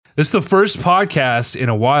This is the first podcast in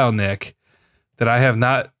a while, Nick, that I have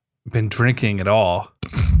not been drinking at all.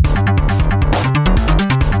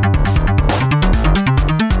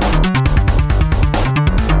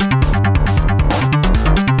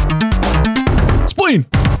 Spleen!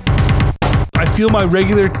 I feel my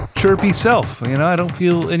regular chirpy self. You know, I don't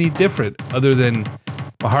feel any different other than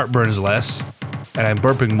my heart burns less and I'm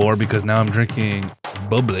burping more because now I'm drinking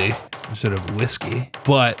bubbly instead of whiskey.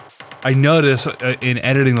 But I noticed in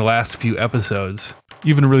editing the last few episodes,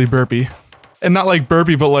 You've been really burpy. And not like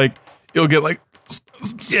burpy, but like you'll get like,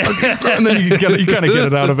 and then you kind of get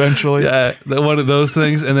it out eventually. yeah, one of those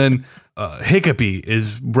things. And then hiccupy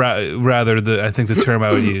is rather I think the term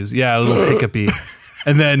I would use. Yeah, a little hiccupy.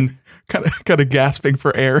 And then kind of gasping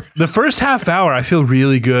for air. the first half hour, I feel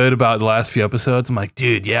really good about the last few episodes. I'm like,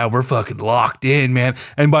 dude, yeah, we're fucking locked in, man.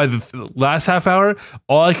 And by the last half hour,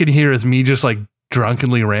 all I can hear is me just like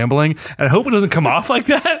drunkenly rambling. And I hope it doesn't come off like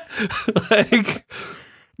that. Like,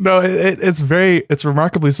 No, it's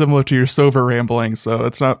remarkably similar to your sober rambling, so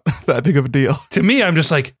it's not that big of a deal. to me, I'm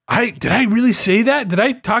just like, did I really say that? Did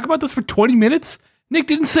I talk about this for 20 minutes? Nick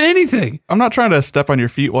didn't say anything. I'm not trying to step on your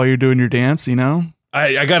feet while you're doing your dance, you know?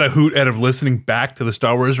 I got a hoot out of listening back to the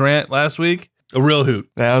Star Wars rant last week. A real hoot.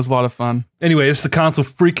 Yeah, it was a lot of fun. Anyway, it's the Console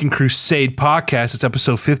Freaking Crusade podcast. It's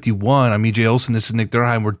episode 51. I'm EJ Olson. This is Nick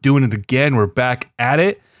Durheim. We're doing it again. We're back at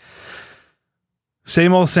it.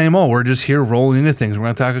 Same old, same old. We're just here rolling into things. We're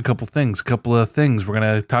going to talk a couple of things. We're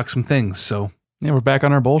going to talk some things. So Yeah, we're back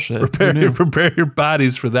on our bullshit. prepare your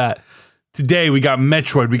bodies for that. Today, we got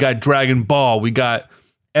Metroid. We got Dragon Ball. We got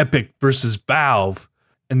Epic versus Valve.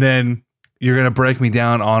 And then you're going to break me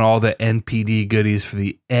down on all the NPD goodies for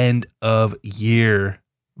the end of year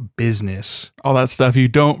business. All that stuff you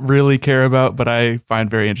don't really care about, but I find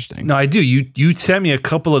very interesting. No, I do. You sent me a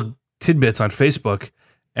couple of tidbits on Facebook,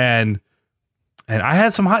 and I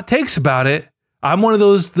had some hot takes about it. I'm one of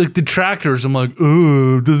those detractors. I'm like,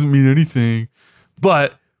 oh, it doesn't mean anything.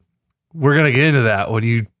 But we're going to get into that when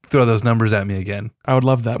you throw those numbers at me again. I would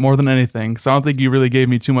love that more than anything. So I don't think you really gave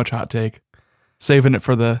me too much hot take. Saving it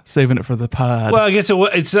for the pod. Well, I guess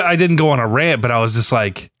I didn't go on a rant, but I was just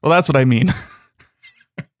like, Well, that's what I mean.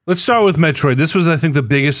 let's start with Metroid. This was, I think, the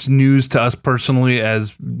biggest news to us personally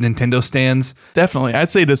as Nintendo stands. Definitely. I'd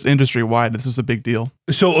say this industry wide, this is a big deal.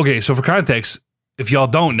 So for context, if y'all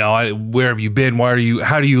don't know, where have you been? How are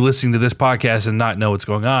you listening to this podcast and not know what's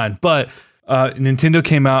going on? But Nintendo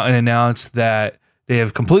came out and announced that they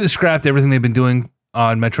have completely scrapped everything they've been doing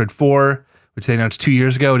on Metroid 4, which they announced 2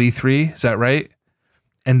 years ago at E3. Is that right?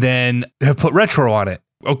 And then have put Retro on it.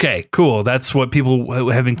 Okay, cool. That's what people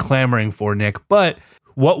have been clamoring for, Nick. But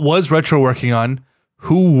what was Retro working on?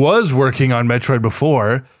 Who was working on Metroid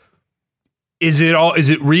before? Is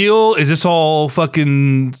it real? Is this all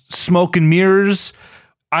fucking smoke and mirrors?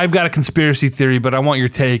 I've got a conspiracy theory, but I want your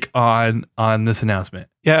take on this announcement.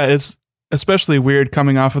 Yeah, it's especially weird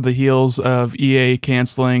coming off of the heels of EA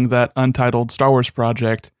canceling that untitled Star Wars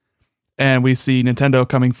project. And we see Nintendo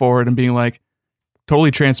coming forward and being like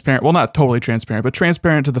totally transparent. Well, not totally transparent, but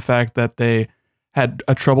transparent to the fact that they had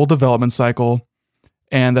a troubled development cycle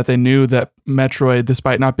and that they knew that Metroid,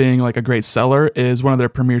 despite not being like a great seller, is one of their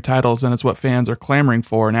premier titles and it's what fans are clamoring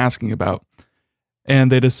for and asking about.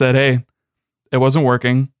 And they just said, hey, it wasn't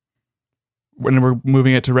working. We're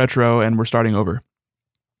moving it to Retro and we're starting over.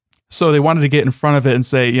 So they wanted to get in front of it and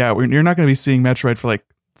say, yeah, you're not going to be seeing Metroid for like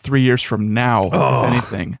 3 years from now, if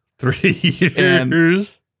anything. 3 years.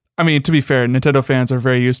 And, I mean, to be fair, Nintendo fans are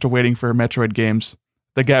very used to waiting for Metroid games.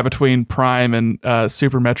 The gap between Prime and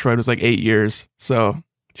Super Metroid was like 8 years. So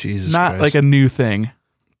Jesus not Christ. like a new thing,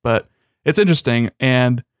 but it's interesting.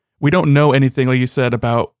 And we don't know anything, like you said,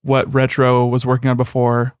 about what Retro was working on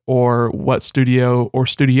before or what studio or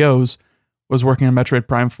studios was working on Metroid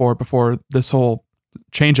Prime 4 before this whole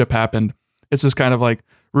change-up happened. It's just kind of like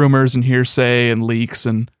rumors and hearsay and leaks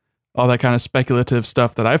and all that kind of speculative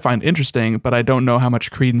stuff that I find interesting, but I don't know how much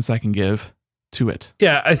credence I can give to it.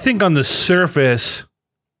 Yeah, I think on the surface,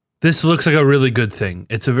 this looks like a really good thing.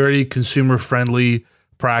 It's a very consumer-friendly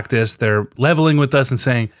practice. They're leveling with us and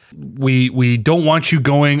saying, we don't want you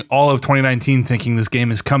going all of 2019 thinking this game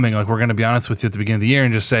is coming. Like, we're going to be honest with you at the beginning of the year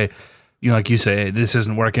and just say, like you say, hey, this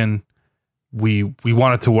isn't working. We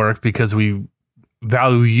want it to work because we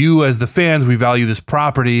value you as the fans. We value this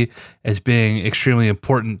property as being extremely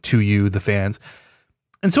important to you, the fans.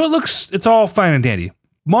 And so it's all fine and dandy.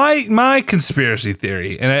 My conspiracy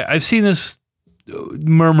theory, and I've seen this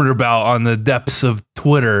murmured about on the depths of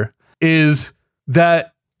Twitter, is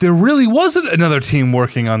that there really wasn't another team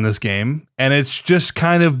working on this game, and it's just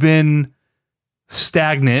kind of been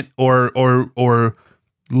stagnant or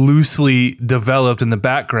loosely developed in the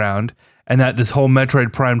background, and that this whole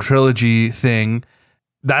Metroid Prime trilogy thing,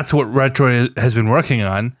 that's what Retro has been working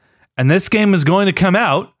on. And this game is going to come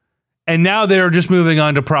out, and now they're just moving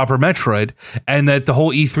on to proper Metroid, and that the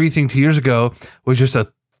whole E3 thing 2 years ago was just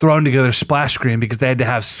a thrown together splash screen because they had to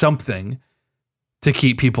have something to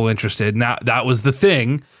keep people interested. Now that was the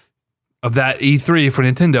thing of that E3 for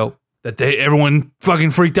Nintendo that everyone fucking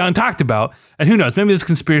freaked out and talked about. And who knows, maybe this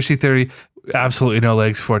conspiracy theory, absolutely no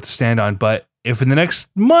legs for it to stand on. But if in the next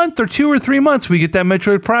month or 2 or 3 months we get that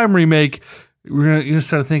Metroid Prime remake, we're gonna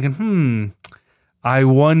start thinking, I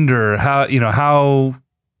wonder how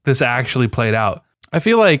this actually played out. I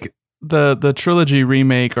feel like the trilogy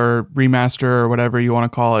remake or remaster or whatever you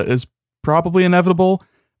want to call it is probably inevitable,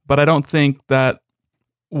 but I don't think that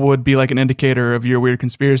would be like an indicator of your weird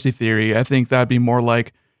conspiracy theory. I think that'd be more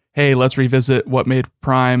like, hey, let's revisit what made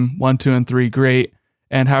Prime 1, 2, and 3 great,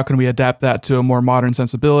 and how can we adapt that to a more modern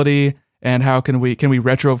sensibility, and how can we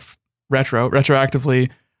retroactively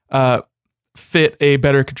fit a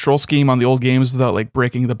better control scheme on the old games without like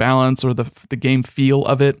breaking the balance or the game feel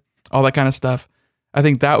of it, all that kind of stuff. I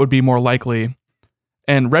think that would be more likely.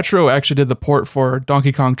 And Retro actually did the port for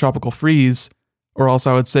Donkey Kong Tropical Freeze, or else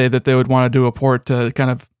I would say that they would want to do a port to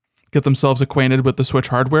kind of get themselves acquainted with the Switch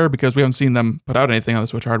hardware, because we haven't seen them put out anything on the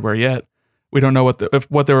Switch hardware yet. We don't know what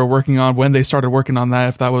they were working on, when they started working on that,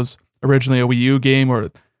 if that was originally a Wii U game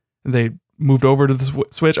or they moved over to the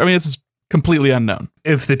Switch. I mean, it's completely unknown.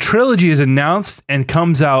 If the trilogy is announced and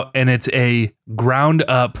comes out and it's a ground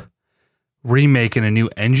up remake in a new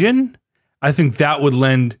engine, I think that would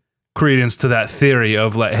lend credence to that theory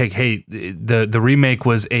of like, hey, the remake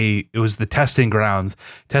was the testing grounds,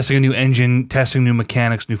 testing a new engine, testing new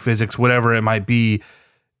mechanics, new physics, whatever it might be,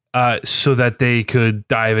 so that they could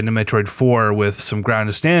dive into Metroid 4 with some ground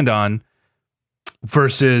to stand on.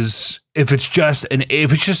 Versus if it's just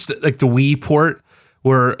like the Wii port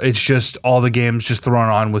where it's just all the games just thrown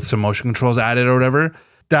on with some motion controls added or whatever,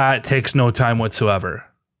 that takes no time whatsoever.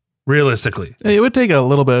 Realistically, it would take a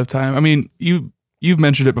little bit of time. I mean, you've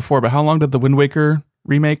mentioned it before, but how long did the Wind Waker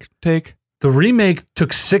remake take? The remake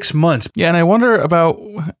took 6 months. Yeah, and I wonder about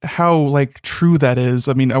how like true that is.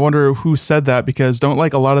 I mean, I wonder who said that, because don't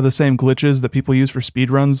like a lot of the same glitches that people use for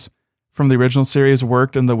speedruns from the original series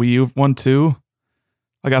worked in the Wii U one too?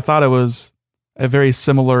 Like, I thought it was a very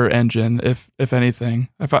similar engine, if anything.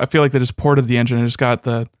 I feel like they just ported the engine and just got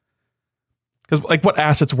because like, what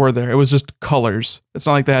assets were there? It was just colors. It's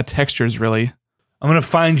not like they had textures, really. I'm going to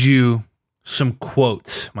find you some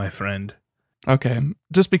quotes, my friend. Okay.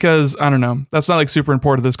 Just because, I don't know. That's not like super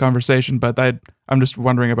important to this conversation, but I'm just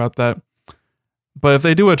wondering about that. But if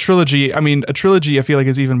they do a trilogy I feel like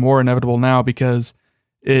is even more inevitable now, because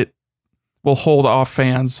it will hold off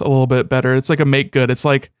fans a little bit better. It's like a make good. It's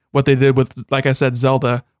like what they did with, like I said,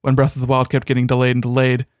 Zelda, when Breath of the Wild kept getting delayed and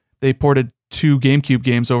delayed. They ported 2 GameCube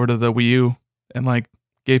games over to the Wii U and like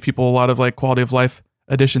gave people a lot of like quality of life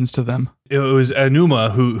additions to them. It was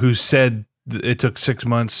Anuma who said it took 6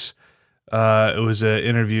 months. It was an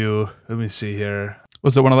interview. Let me see here.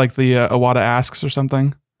 Was it one of like the Iwata Asks or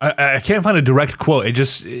something? I can't find a direct quote. It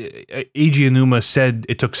just Eiji Anuma said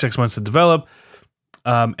it took 6 months to develop.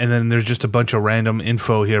 And then there's just a bunch of random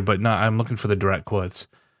info here, but I'm looking for the direct quotes.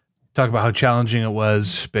 Talk about how challenging it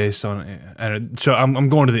was based on. And so I'm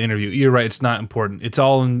going to the interview. You're right. It's not important. It's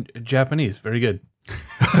all in Japanese. Very good.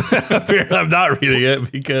 I'm not reading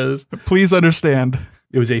it because. Please understand.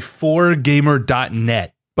 It was a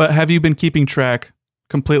 4gamer.net. But have you been keeping track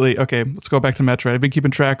completely? Okay, let's go back to Metroid. I've been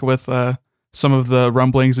keeping track with some of the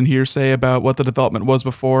rumblings and hearsay about what the development was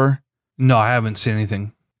before. No, I haven't seen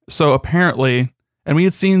anything. So apparently, and we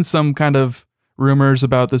had seen some kind of rumors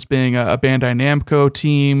about this being a Bandai Namco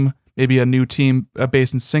team, maybe a new team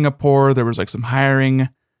based in Singapore. There was like some hiring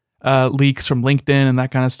leaks from LinkedIn and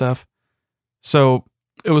that kind of stuff. So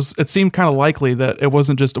it seemed kind of likely that it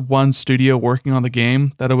wasn't just one studio working on the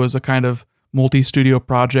game, that it was a kind of multi-studio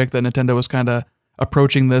project, that Nintendo was kind of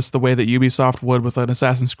approaching this the way that Ubisoft would with an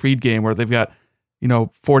Assassin's Creed game, where they've got,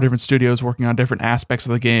 4 different studios working on different aspects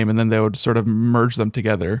of the game, and then they would sort of merge them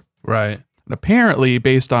together. Right. And apparently,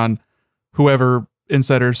 based on whoever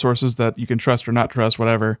insider sources that you can trust or not trust,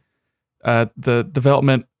 whatever, the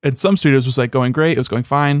development in some studios was like going great, it was going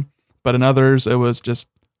fine, but in others it was just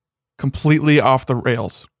completely off the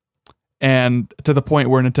rails. And to the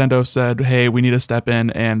point where Nintendo said, hey, we need to step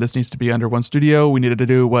in and this needs to be under one studio. We needed to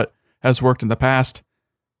do what has worked in the past,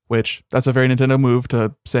 which that's a very Nintendo move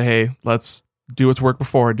to say, hey, let's do what's worked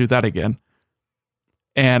before and do that again.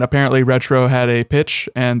 And apparently Retro had a pitch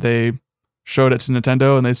and they showed it to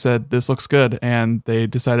Nintendo and they said, this looks good. And they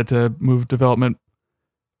decided to move development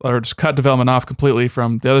or just cut development off completely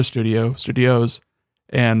from the other studios,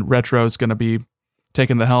 and Retro is going to be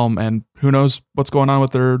taking the helm, and who knows what's going on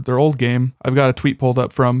with their old game. I've got a tweet pulled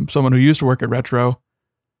up from someone who used to work at Retro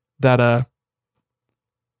that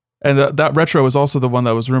that Retro was also the one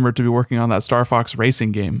that was rumored to be working on that Star Fox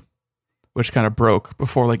racing game, which kind of broke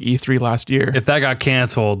before like E3 last year. If that got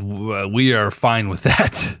canceled, we are fine with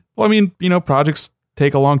that. Well, I mean, projects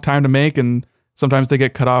take a long time to make, and sometimes they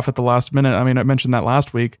get cut off at the last minute. I mean, I mentioned that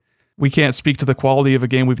last week. We can't speak to the quality of a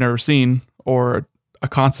game we've never seen, or a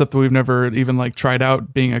concept that we've never even like tried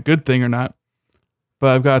out being a good thing or not.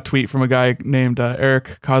 But I've got a tweet from a guy named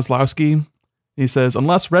Eric Kozlowski. He says,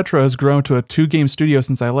 unless Retro has grown to a 2-game studio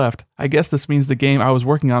since I left, I guess this means the game I was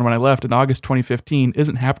working on when I left in August 2015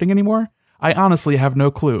 isn't happening anymore? I honestly have no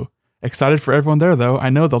clue. Excited for everyone there, though. I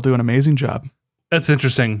know they'll do an amazing job. That's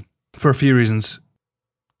interesting for a few reasons.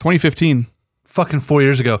 2015. Fucking 4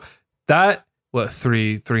 years ago. That,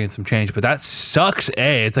 three and some change, but that sucks,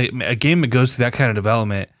 It's like a game that goes through that kind of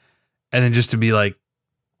development, and then just to be like,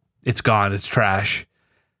 it's gone, it's trash.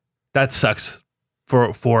 That sucks for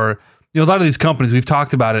a lot of these companies. We've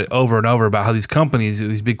talked about it over and over about how these companies,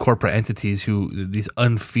 these big corporate entities, these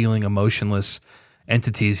unfeeling, emotionless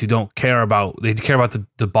entities who don't care about, they care about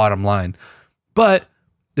the bottom line. But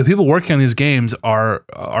the people working on these games are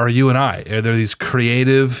you and I. They're these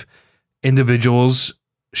creative individuals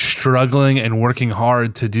struggling and working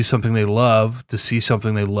hard to do something they love, to see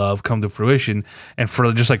something they love come to fruition, and for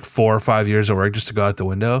just like 4 or 5 years of work just to go out the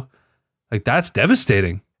window. Like, that's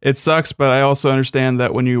devastating. It sucks, but I also understand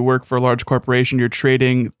that when you work for a large corporation, you're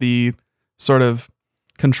trading the sort of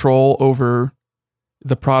control over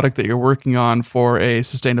the product that you're working on for a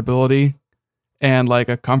sustainability and like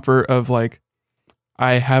a comfort of like,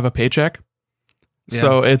 I have a paycheck. Yeah.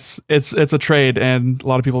 So it's a trade, and a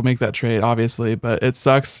lot of people make that trade, obviously, but it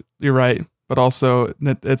sucks. You're right. But also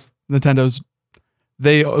it's Nintendo's,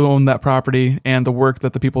 they own that property, and the work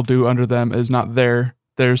that the people do under them is not theirs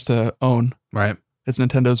to own. Right. It's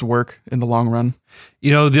Nintendo's work in the long run.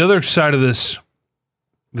 The other side of this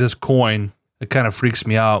coin that kind of freaks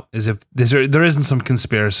me out is if there isn't some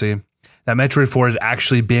conspiracy that Metroid 4 has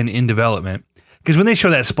actually been in development. Because when they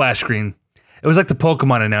show that splash screen, it was like the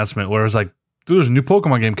Pokemon announcement where it was like, dude, there's a new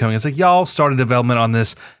Pokemon game coming. It's like, y'all started development on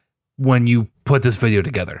this when you put this video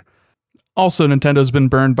together. Also, Nintendo's been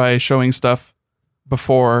burned by showing stuff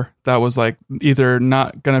before that was like either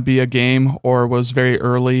not going to be a game or was very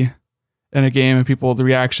early in a game, and the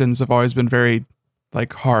reactions have always been very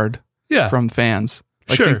like hard from fans.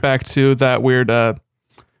 Like, sure. Think back to that weird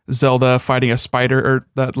Zelda fighting a spider, or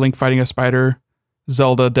that Link fighting a spider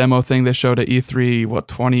Zelda demo thing they showed at E3,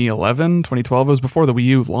 2011, 2012? It was before the Wii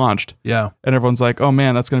U launched. Yeah. And everyone's like, oh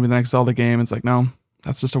man, that's going to be the next Zelda game. It's like, no,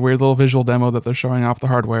 that's just a weird little visual demo that they're showing off the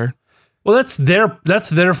hardware. Well, that's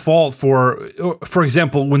their fault for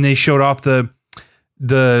example, when they showed off the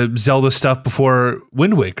Zelda stuff before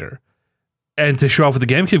Wind Waker, and to show off what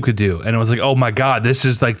the GameCube could do. And it was like, oh my God, this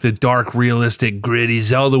is like the dark, realistic, gritty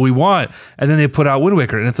Zelda we want. And then they put out Wind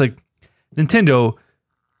Waker, and it's like, Nintendo,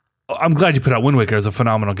 I'm glad you put out Wind Waker. It's a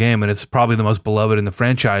phenomenal game, and it's probably the most beloved in the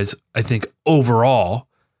franchise, I think, overall,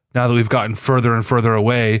 now that we've gotten further and further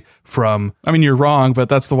away from... I mean, you're wrong, but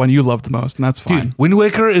that's the one you love the most, and that's fine. Dude, Wind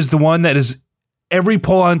Waker is the one that is... Every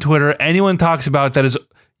poll on Twitter, anyone talks about that is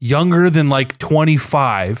younger than like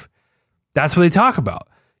 25, that's what they talk about.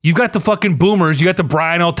 You've got the fucking boomers, you got the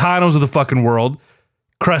Brian Altanos of the fucking world,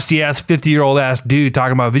 crusty ass 50-year-old ass dude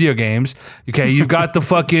talking about video games. Okay, you've got the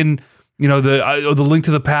fucking, the Link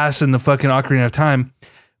to the Past and the fucking Ocarina of Time,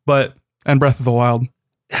 and Breath of the Wild.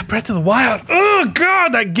 Breath of the Wild. Oh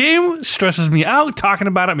God, that game stresses me out. Talking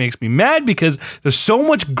about it makes me mad because there's so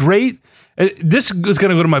much great. This is going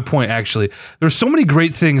to go to my point. Actually, there's so many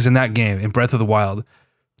great things in that game, in Breath of the Wild.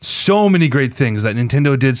 So many great things that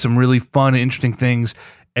Nintendo did, some really fun and interesting things,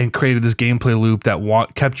 and created this gameplay loop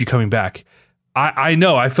that kept you coming back. I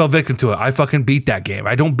know, I fell victim to it. I fucking beat that game.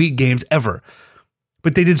 I don't beat games ever.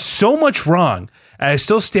 But they did so much wrong. And I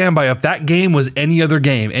still stand by, if that game was any other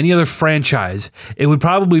game, any other franchise, it would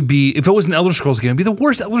probably be, if it was an Elder Scrolls game, it'd be the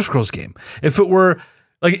worst Elder Scrolls game. If it were,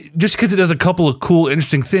 like, just because it does a couple of cool,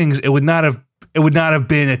 interesting things, it would not have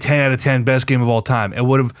been a 10 out of 10 best game of all time. It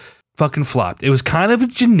would have fucking flopped. It was kind of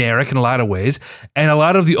generic in a lot of ways. And a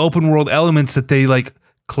lot of the open world elements that they, like,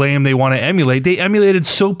 claim they want to emulate, they emulated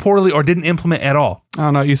so poorly or didn't implement at all. I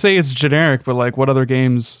don't know. You say it's generic, but like, what other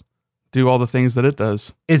games do all the things that it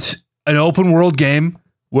does? It's an open world game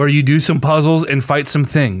where you do some puzzles and fight some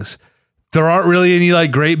things. There aren't really any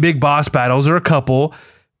like great big boss battles, or a couple.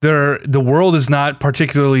 The world is not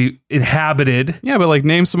particularly inhabited. Yeah, but like,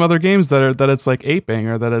 name some other games that it's like aping,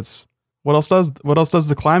 or that it's What else does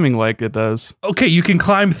the climbing like it does? Okay, you can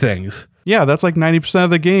climb things. Yeah, that's like 90%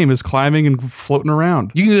 of the game is climbing and floating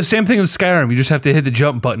around. You can do the same thing in Skyrim. You just have to hit the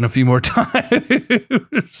jump button a few more times.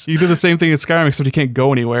 You do the same thing in Skyrim, except you can't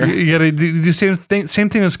go anywhere. You gotta do the same thing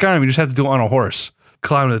in Skyrim. You just have to do it on a horse.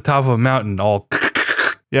 Climb to the top of a mountain all...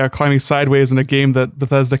 Yeah, climbing sideways in a game that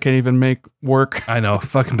Bethesda can't even make work. I know.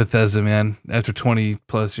 Fucking Bethesda, man. After 20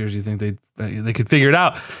 plus years, you think they could figure it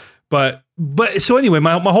out. But so anyway,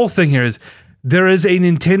 my whole thing here is there is a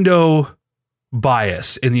Nintendo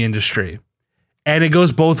bias in the industry, and it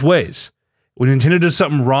goes both ways. When Nintendo does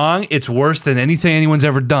something wrong, it's worse than anything anyone's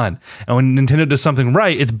ever done. And when Nintendo does something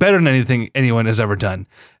right, it's better than anything anyone has ever done.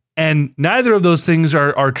 And neither of those things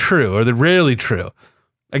are true, or they're rarely true.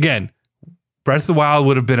 Again, Breath of the Wild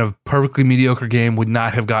would have been a perfectly mediocre game, would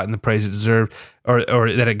not have gotten the praise it deserved, or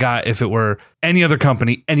that it got if it were any other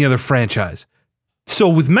company, any other franchise. So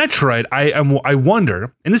with Metroid, I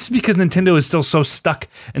wonder, and this is because Nintendo is still so stuck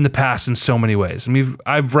in the past in so many ways. I mean,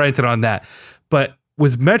 I've ranted on that. But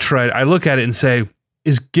with Metroid, I look at it and say,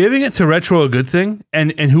 is giving it to Retro a good thing?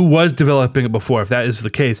 And who was developing it before, if that is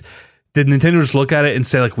the case? Did Nintendo just look at it and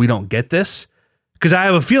say, like, we don't get this? Because I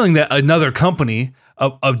have a feeling that another company,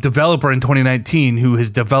 a developer in 2019 who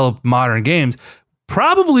has developed modern games,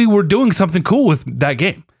 probably were doing something cool with that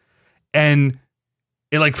game. And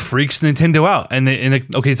it like freaks Nintendo out.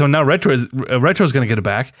 Okay, so now Retro's going to get it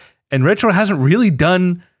back. And Retro hasn't really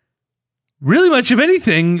done really much of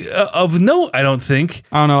anything of note, I don't think.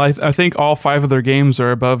 I don't know. I think all 5 of their games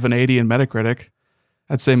are above an 80 in Metacritic.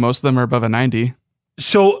 I'd say most of them are above a 90.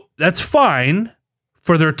 So that's fine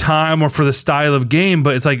for their time or for the style of game,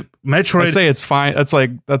 but it's like Metroid. I'd say it's fine.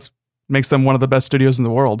 That's makes them one of the best studios in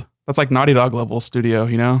the world. That's like Naughty Dog level studio,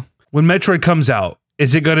 you know? When Metroid comes out,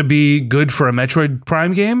 is it going to be good for a Metroid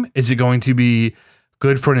Prime game? Is it going to be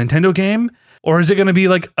good for a Nintendo game? Or is it going to be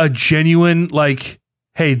like a genuine, like,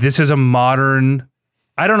 hey, this is a modern,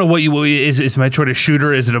 I don't know is Metroid a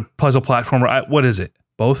shooter? Is it a puzzle platformer? What is it?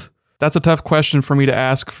 Both? That's a tough question for me to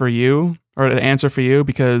ask for you, or to answer for you,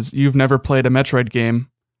 because you've never played a Metroid game,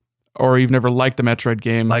 or you've never liked a Metroid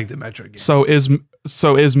game. Liked a Metroid game. So is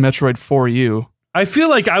Metroid for you? I feel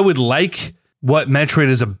like I would like what Metroid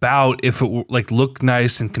is about if it like looked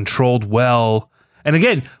nice and controlled well. And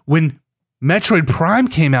again, when Metroid Prime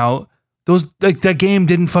came out, that game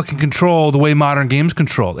didn't fucking control the way modern games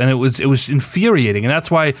control, and it was infuriating. And that's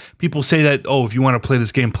why people say that, oh, if you want to play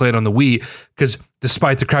this game, play it on the Wii, because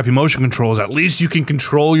despite the crappy motion controls, at least you can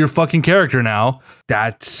control your fucking character now.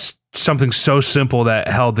 That's something so simple that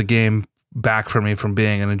held the game back for me from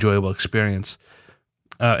being an enjoyable experience.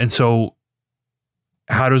 And so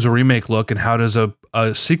how does a remake look, and how does a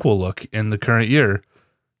sequel look in the current year?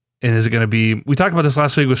 And is it going to be, we talked about this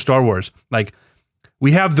last week with Star Wars, like,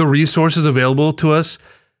 we have the resources available to us.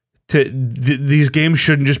 These games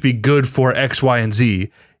shouldn't just be good for X, Y, and Z.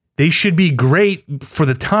 They should be great for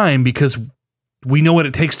the time, because we know what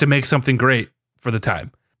it takes to make something great for the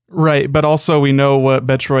time. Right, but also we know what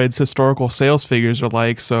Metroid's historical sales figures are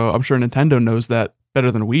like, so I'm sure Nintendo knows that better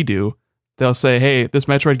than we do. They'll say, hey, this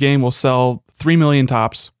Metroid game will sell 3 million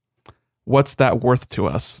tops. What's that worth to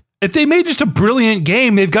us? If they made just a brilliant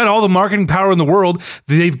game, they've got all the marketing power in the world.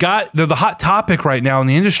 They're the hot topic right now in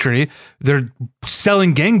the industry. They're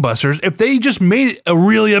selling gangbusters. If they just made a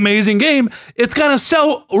really amazing game, it's going to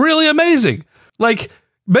sell really amazing. Like,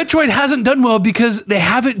 Metroid hasn't done well because they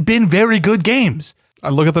haven't been very good games. I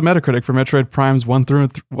look at the Metacritic for Metroid Primes 1,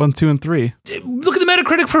 2, and 3. Look at the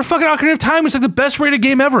Metacritic for fucking Ocarina of Time. It's like the best rated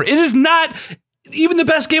game ever. It is not even the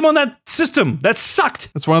best game on that system. That sucked.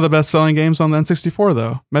 It's one of the best selling games on the N64,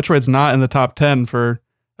 though. Metroid's not in the top 10 for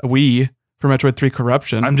a Wii for Metroid 3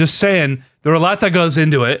 Corruption. I'm just saying, there are a lot that goes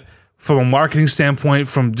into it from a marketing standpoint,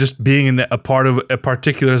 from just being a part of a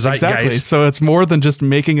particular zeitgeist. Exactly. So it's more than just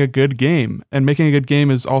making a good game. And making a good game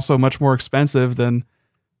is also much more expensive than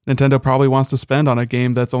Nintendo probably wants to spend on a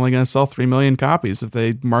game that's only going to sell 3 million copies if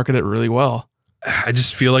they market it really well. I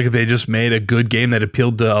just feel like if they just made a good game that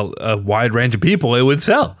appealed to a wide range of people, it would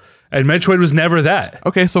sell. And Metroid was never that.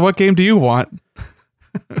 Okay, so what game do you want?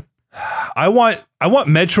 I want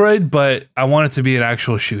Metroid, but I want it to be an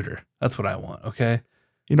actual shooter. That's what I want, okay?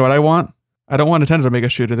 You know what I want? I don't want Nintendo to make a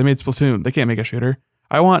shooter. They made Splatoon. They can't make a shooter.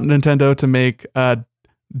 I want Nintendo to make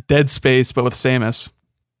Dead Space, but with Samus.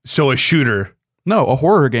 So a shooter. No, a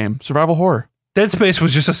horror game. Survival horror. Dead Space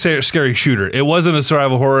was just a scary shooter. It wasn't a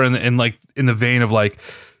survival horror in the vein of like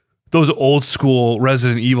those old school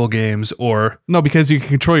Resident Evil games, or no, because you can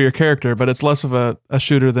control your character, but it's less of a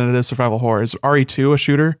shooter than it is survival horror. Is RE2 a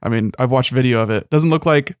shooter? I mean, I've watched video of it. Doesn't look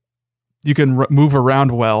like You can move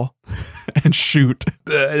around well and shoot.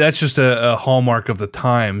 That's just a hallmark of the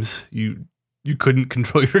times. You couldn't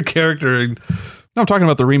control your character. And, no, I'm talking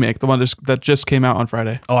about the remake, the one that just came out on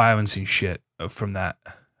Friday. oh, I haven't seen shit from that.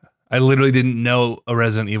 I literally didn't know a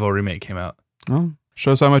Resident Evil remake came out. Well,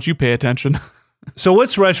 shows how much you pay attention. So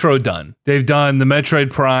what's Retro done? They've done the Metroid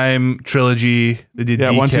Prime trilogy. They did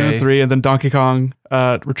DK. 1, 2, and 3, and then Donkey Kong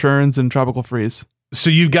Returns and Tropical Freeze. So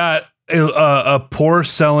you've got a poor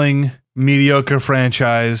selling, mediocre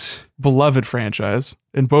franchise. Beloved franchise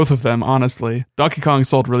in both of them, honestly. Donkey Kong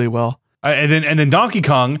sold really well. And then Donkey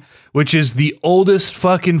Kong, which is the oldest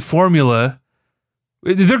fucking formula.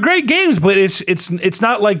 They're great games, but it's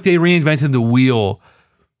not like they reinvented the wheel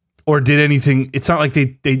or did anything. It's not like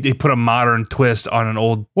they put a modern twist on an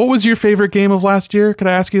old. What was your favorite game of last year? Could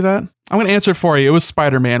I ask you that? I'm going to answer it for you. It was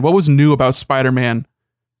Spider-Man. What was new about Spider-Man?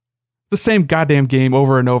 The same goddamn game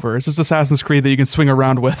over and over. It's just Assassin's Creed that you can swing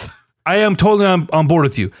around with. I am totally on board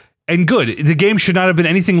with you. And good. The game should not have been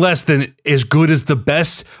anything less than as good as the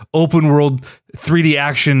best open world 3D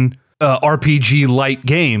action RPG light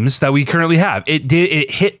games that we currently have.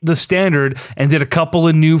 It hit the standard and did a couple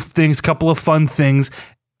of new things, couple of fun things,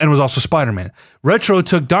 and was also Spider-Man. Retro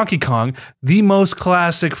took Donkey Kong, the most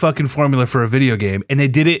classic fucking formula for a video game, and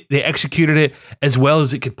they executed it as well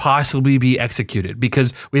as it could possibly be executed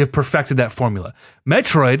because we have perfected that formula.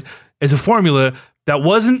 Metroid is a formula that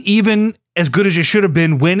wasn't even as good as it should have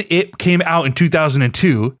been when it came out in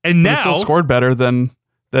 2002, and now it still scored better than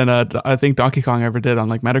I think Donkey Kong ever did on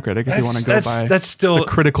like Metacritic. If you want to go by that's still the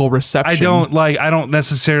critical reception. I don't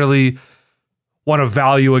necessarily want to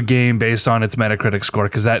value a game based on its Metacritic score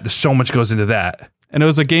because so much goes into that. And it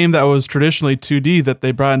was a game that was traditionally 2D that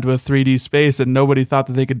they brought into a 3D space, and nobody thought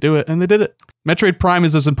that they could do it, and they did it. Metroid Prime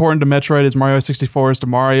is as important to Metroid as Mario 64 is to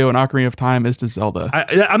Mario, and Ocarina of Time is to Zelda.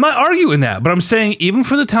 I'm not arguing that, but I'm saying even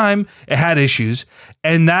for the time, it had issues,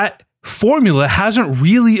 and that formula hasn't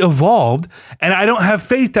really evolved, and I don't have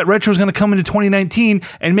faith that Retro is going to come into 2019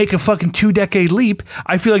 and make a fucking 2-decade leap.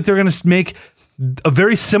 I feel like they're going to make a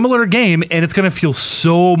very similar game, and it's going to feel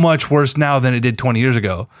so much worse now than it did 20 years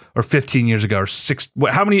ago, or 15 years ago, or 6.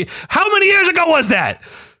 How many years ago was that?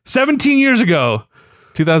 17 years ago.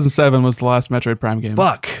 2007 was the last Metroid Prime game.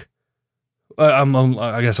 Fuck.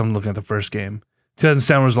 I guess I'm looking at the first game.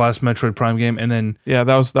 2007 was the last Metroid Prime game, and then yeah,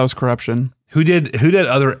 that was Corruption. Who did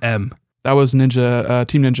other M? That was Ninja,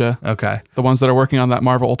 Team Ninja. Okay, the ones that are working on that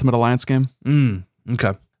Marvel Ultimate Alliance game.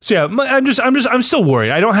 Okay. So yeah, I'm still worried.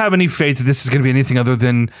 I don't have any faith that this is going to be anything other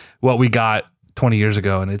than what we got 20 years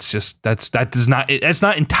ago, and it's just that's not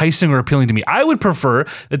enticing or appealing to me. I would prefer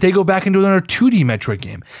that they go back into another 2D Metroid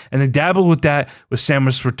game and they dabble with that with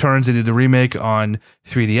Samus Returns. They did the remake on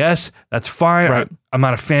 3DS. That's fine. Right. I'm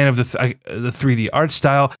not a fan of the 3D art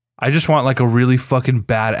style. I just want like a really fucking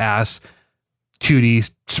badass 2D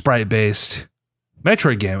sprite based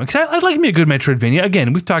Metroid game. Because I like me a good Metroidvania.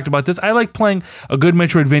 Again, we've talked about this. I like playing a good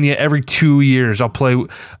Metroidvania every 2 years. I'll play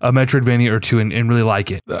a Metroidvania or two and really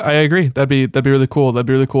like it. I agree. That'd be really cool. That'd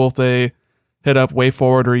be really cool if they hit up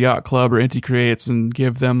WayForward or Yacht Club or Inti Creates and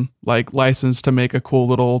give them like license to make a cool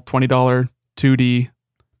little $20 2D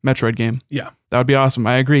Metroid game. Yeah. That would be awesome.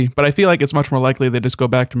 I agree. But I feel like it's much more likely they just go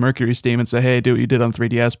back to Mercury Steam and say, hey, do what you did on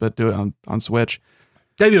 3DS, but do it on Switch.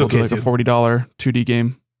 That'd be okay. Like a $40 2D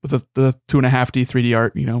game with the 2.5D 3D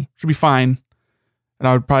art, should be fine. And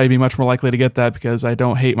I would probably be much more likely to get that because I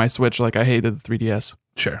don't hate my Switch like I hated the 3DS.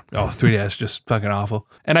 Sure. Oh, 3DS is just fucking awful.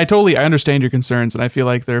 And I understand your concerns and I feel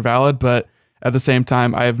like they're valid, but at the same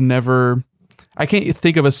time, I can't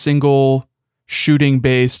think of a single shooting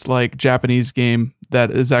based like Japanese game that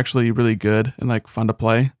is actually really good and like fun to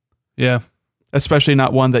play. Yeah. Especially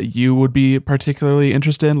not one that you would be particularly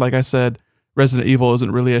interested in. Like I said, Resident Evil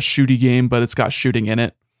isn't really a shooty game, but it's got shooting in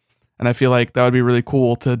it. And I feel like that would be really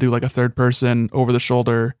cool to do like a third person, over the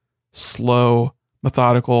shoulder, slow,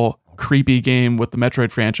 methodical, creepy game with the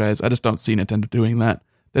Metroid franchise. I just don't see Nintendo doing that.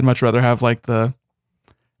 They'd much rather have like the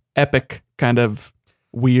epic kind of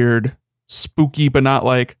weird, spooky, but not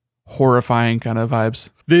like horrifying kind of vibes.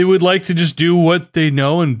 They would like to just do what they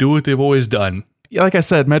know and do what they've always done. Yeah, like I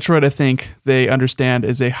said, Metroid, I think they understand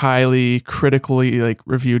is a highly critically like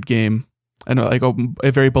reviewed game. And like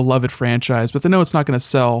a very beloved franchise, but they know it's not going to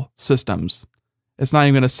sell systems. It's not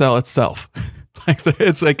even going to sell itself. Like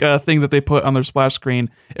it's like a thing that they put on their splash screen.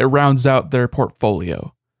 It rounds out their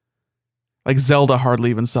portfolio. Like Zelda hardly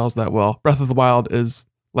even sells that well. Breath of the Wild is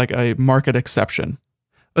like a market exception.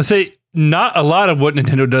 Let's say not a lot of what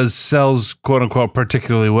Nintendo does sells quote unquote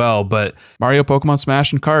particularly well, but Mario, Pokemon,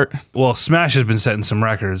 Smash, and Kart. Well, Smash has been setting some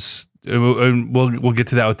records. We'll get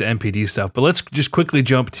to that with the NPD stuff, but let's just quickly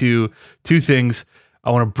jump to two things.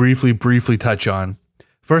 I want to briefly touch on.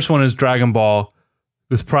 First one is Dragon Ball.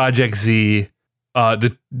 This Project Z.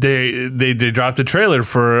 They dropped a trailer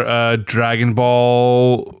for Dragon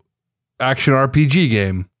Ball action RPG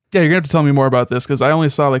game. Yeah, you're gonna have to tell me more about this because I only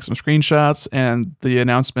saw like some screenshots and the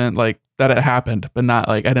announcement like that it happened, but not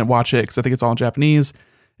like I didn't watch it because I think it's all in Japanese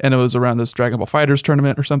and it was around this Dragon Ball Fighters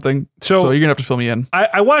tournament or something. So you're gonna have to fill me in.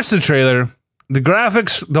 I watched the trailer. The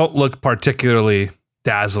graphics don't look particularly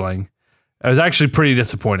dazzling. It was actually pretty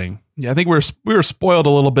disappointing. Yeah, I think we were spoiled a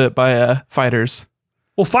little bit by Fighters.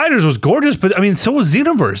 Well, Fighters was gorgeous, but I mean, so was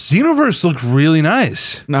Xenoverse. Xenoverse looked really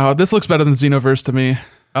nice. No, this looks better than Xenoverse to me.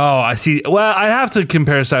 Oh, I see. Well, I have to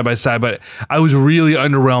compare side by side, but I was really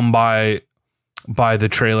underwhelmed by the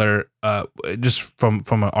trailer, just from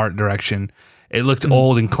an art direction. It looked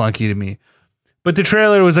old and clunky to me. But the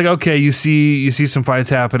trailer was like, okay, you see some fights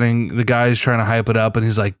happening. The guy's trying to hype it up, and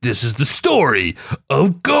he's like, "This is the story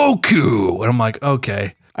of Goku," and I'm like,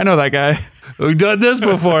 okay, I know that guy. We've done this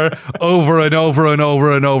before, over and over and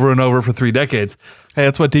over and over and over for 3 decades. Hey,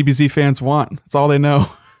 that's what DBZ fans want. That's all they know.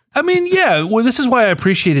 I mean, yeah. Well, this is why I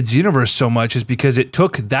appreciated Xenoverse so much, is because it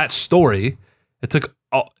took that story, it took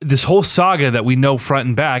this whole saga that we know front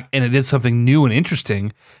and back, and it did something new and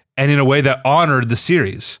interesting, and in a way that honored the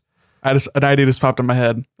series. An idea just popped in my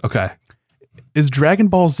head. Okay. Is Dragon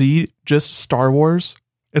Ball Z just Star Wars?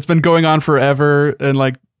 It's been going on forever, and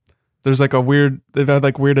like, there's like they've had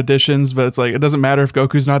like weird additions, but it's like, it doesn't matter if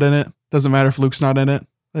Goku's not in it. Doesn't matter if Luke's not in it.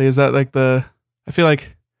 Like, is that like I feel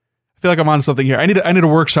like I'm on something here. I need to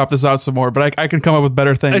workshop this out some more, but I can come up with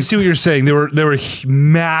better things. I see what you're saying. They were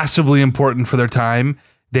massively important for their time.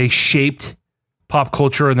 They shaped pop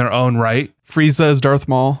culture in their own right. Frieza is Darth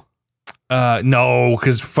Maul. No,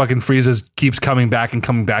 because fucking Frieza keeps coming back and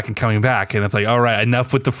coming back and coming back. And it's like, all right,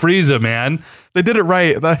 enough with the Frieza, man. They did it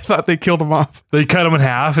right. I thought they killed him off. They cut him in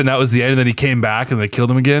half, and that was the end. And then he came back, and they killed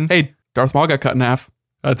him again. Hey, Darth Maul got cut in half.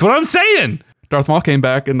 That's what I'm saying. Darth Maul came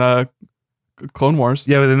back in Clone Wars.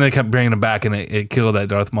 Yeah, but then they kept bringing him back, and it killed that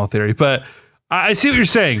Darth Maul theory. But I see what you're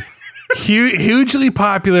saying. Hugely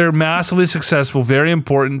popular, massively successful, very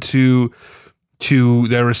important to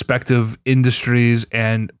their respective industries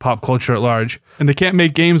and pop culture at large. And they can't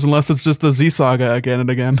make games unless it's just the Z Saga again and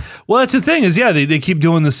again. Well, that's the thing is, yeah, they keep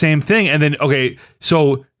doing the same thing. And then, okay,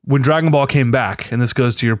 so when Dragon Ball came back, and this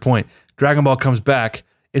goes to your point, Dragon Ball comes back,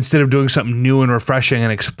 instead of doing something new and refreshing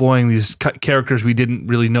and exploring these characters we didn't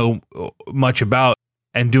really know much about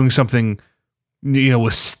and doing something,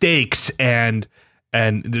 with stakes and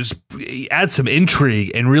there's add some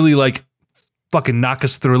intrigue and really like fucking knock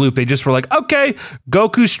us through a loop. They just were like, okay,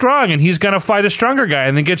 Goku's strong and he's gonna fight a stronger guy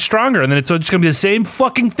and then get stronger, and then it's just gonna be the same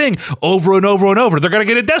fucking thing over and over and over. They're gonna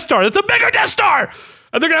get a Death Star. That's a bigger Death Star.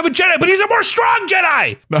 And they're gonna have a Jedi, but he's a more strong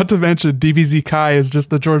Jedi. Not to mention DBZ Kai is just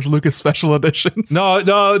the George Lucas special editions. No,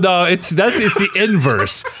 it's the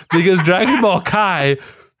inverse, because Dragon Ball Kai,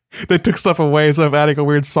 they took stuff away instead of adding a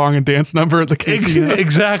weird song and dance number at the KTM.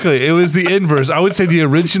 Exactly. It was the inverse. I would say the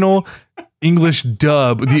original English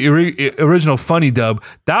dub, the original funny dub,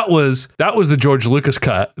 that was the George Lucas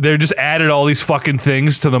cut. They just added all these fucking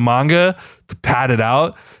things to the manga to pad it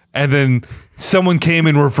out, and then someone came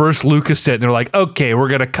and reverse Lucas it, and they're like, okay, we're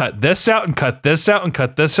gonna cut this out and cut this out and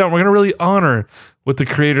cut this out. We're gonna really honor what the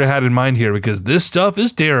creator had in mind here, because this stuff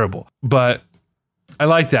is terrible. But I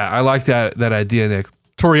like that. I like that idea, Nick.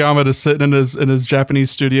 Toriyama is sitting in his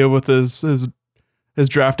Japanese studio with his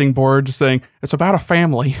drafting board, just saying, it's about a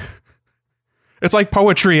family. It's like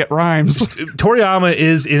poetry, it rhymes. Toriyama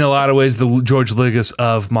is, in a lot of ways, the George Lucas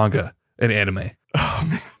of manga and anime. Oh,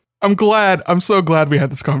 man. I'm so glad we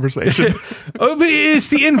had this conversation. But it's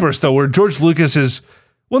the inverse, though, where George Lucas is,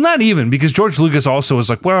 well, not even, because George Lucas also is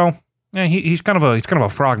like, well, yeah, he's kind of a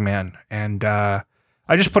frog man, and I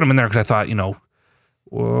just put him in there because I thought,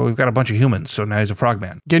 well, we've got a bunch of humans, so now he's a frog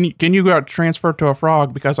man. Can you got transferred to a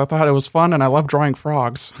frog, because I thought it was fun and I love drawing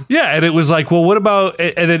frogs. Yeah, and it was like, well, what about,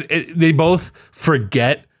 and then they both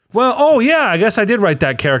forget, well, oh yeah, I guess I did write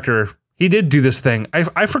that character. He did do this thing.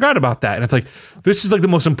 I forgot about that. And it's like, this is like the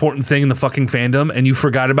most important thing in the fucking fandom, and you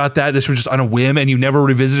forgot about that. This was just on a whim, and you never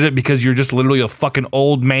revisited it because you're just literally a fucking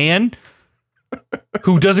old man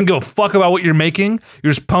who doesn't give a fuck about what you're making.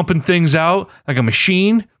 You're just pumping things out like a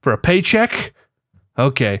machine for a paycheck.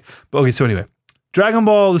 Okay. So anyway, Dragon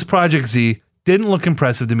Ball, this Project Z, didn't look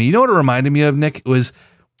impressive to me. You know what it reminded me of, Nick? It was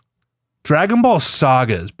Dragon Ball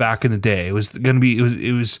Sagas back in the day. It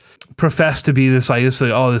was professed to be this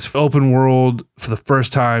open world for the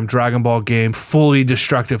first time Dragon Ball game, fully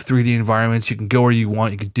destructive 3D environments. You can go where you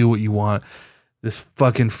want. You can do what you want. This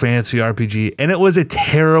fucking fancy RPG. And it was a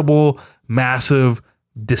terrible, massive,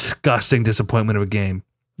 disgusting disappointment of a game.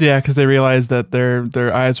 Yeah, because they realized that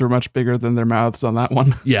their eyes were much bigger than their mouths on that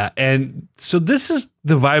one. Yeah, and so this is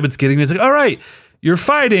the vibe it's getting me. It's like, all right, you're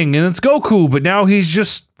fighting and it's Goku, but now he's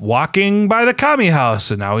just walking by the Kami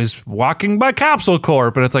house and now he's walking by Capsule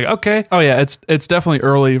Corp. And it's like, okay. Oh yeah, it's definitely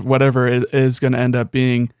early, whatever it is going to end up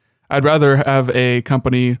being. I'd rather have a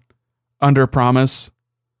company under promise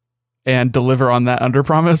and deliver on that under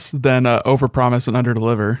promise than over promise and under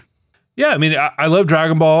deliver. Yeah, I mean, I love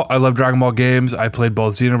Dragon Ball. I love Dragon Ball games. I played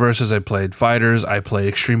both Xenoverses. I played Fighters. I played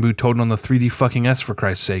Extreme Butoden on the 3D fucking S, for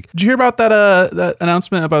Christ's sake. Did you hear about that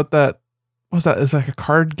announcement about that? What's that? It's like a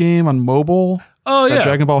card game on mobile. Oh, that yeah.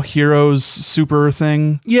 Dragon Ball Heroes Super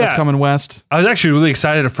thing that's coming west. I was actually really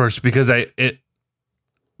excited at first because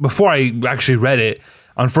before I actually read it,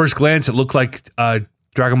 on first glance, it looked like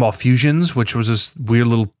Dragon Ball Fusions, which was this weird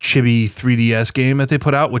little chibi 3DS game that they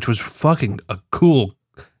put out, which was fucking a cool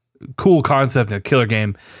concept and a killer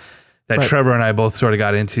game that Trevor and I both sort of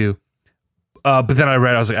got into. But then I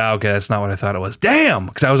read, I was like, okay, that's not what I thought it was. Damn,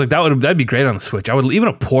 because I was like, that'd be great on the Switch. I would even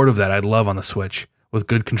a port of that. I'd love on the Switch with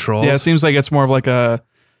good controls. Yeah, it seems like it's more of like I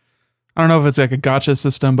don't know if it's like a gacha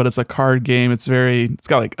system, but it's a card game. It's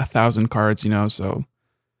got like 1,000 cards, so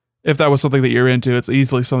if that was something that you're into, it's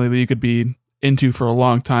easily something that you could be into for a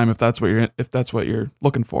long time if that's what you're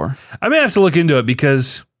looking for. I may have to look into it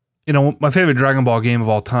because my favorite Dragon Ball game of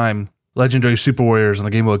all time, Legendary Super Warriors on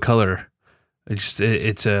the Game Boy Color. It's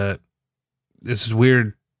this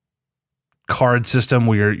weird card system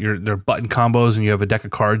where they're button combos and you have a deck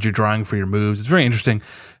of cards you're drawing for your moves. It's very interesting.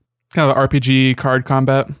 Kind of an RPG card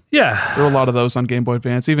combat. Yeah. There were a lot of those on Game Boy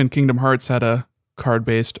Advance. Even Kingdom Hearts had a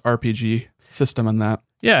card-based RPG system on that.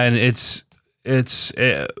 Yeah, and it's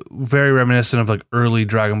very reminiscent of like early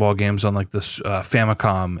Dragon Ball games on like the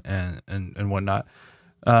Famicom and whatnot.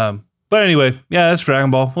 But anyway, yeah, that's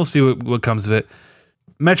Dragon Ball. We'll see what comes of it.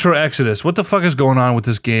 Metro Exodus. What the fuck is going on with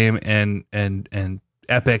this game and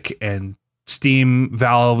Epic and Steam?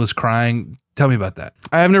 Valve is crying. Tell me about that.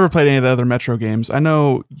 I have never played any of the other Metro games. I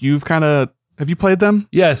know you've have you played them?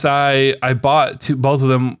 Yes, I bought both of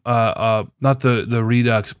them. Not the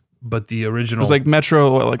Redux, but the original. It was like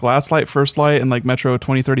Metro, like Last Light, First Light, and like Metro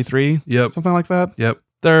 2033. Yep, something like that. Yep.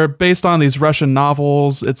 They're based on these Russian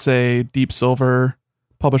novels. It's a Deep Silver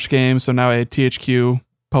published game, so now a THQ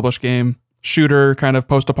published game. Shooter, kind of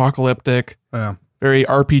post-apocalyptic. Yeah. Very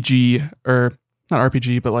RPG, or not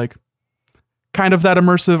RPG, but like kind of that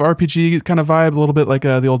immersive RPG kind of vibe, a little bit like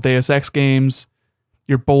the old Deus Ex games.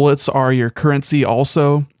 Your bullets are your currency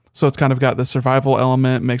also, so it's kind of got the survival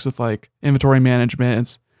element mixed with like inventory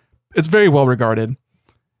management. It's very well regarded.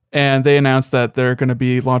 And they announced that they're going to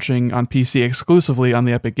be launching on PC exclusively on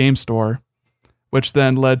the Epic Game Store, which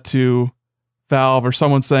then led to Valve or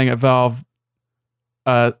someone saying at Valve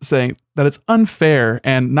saying that it's unfair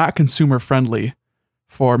and not consumer friendly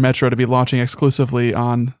for Metro to be launching exclusively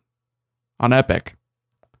on Epic.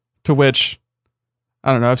 To which,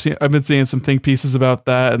 I don't know, I've been seeing some think pieces about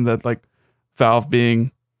that, and that like Valve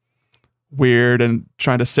being weird and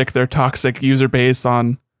trying to sick their toxic user base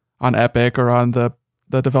on Epic or on the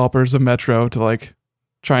developers of Metro to like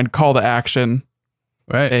try and call to action,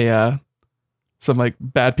 right? Some like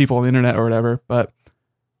bad people on the internet or whatever. But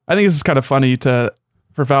I think this is kind of funny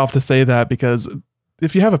for Valve to say that, because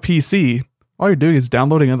if you have a PC, all you're doing is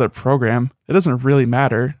downloading another program. It doesn't really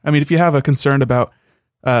matter. I mean, if you have a concern about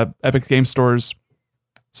Epic Game Store's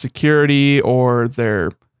security or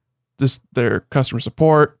their customer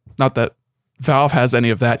support, not that Valve has any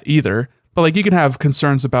of that either, but like you can have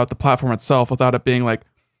concerns about the platform itself without it being like,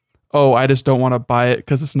 oh, I just don't want to buy it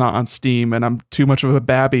because it's not on Steam and I'm too much of a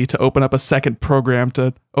babby to open up a second program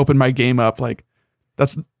to open my game up. Like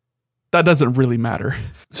that doesn't really matter.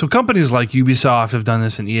 So companies like Ubisoft have done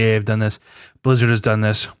this and EA have done this. Blizzard has done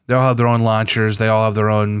this. They all have their own launchers. They all have their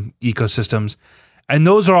own ecosystems. And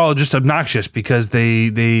those are all just obnoxious because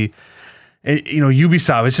Ubisoft,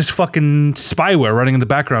 it's just fucking spyware running in the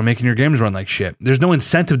background, making your games run like shit. There's no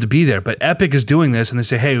incentive to be there, but Epic is doing this and they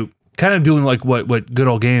say, hey, kind of doing like what Good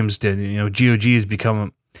Old Games did. GOG has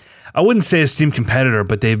become, I wouldn't say a Steam competitor,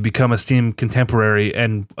 but they've become a Steam contemporary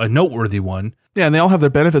and a noteworthy one. Yeah, and they all have their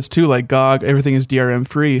benefits too, like GOG, everything is DRM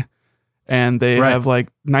free. And they have like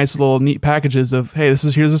nice little neat packages of, hey,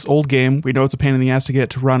 here's this old game. We know it's a pain in the ass to get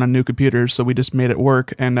to run on new computers, so we just made it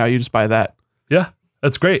work, and now you just buy that. Yeah,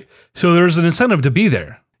 that's great. So there's an incentive to be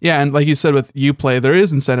there. Yeah, and like you said with Uplay, there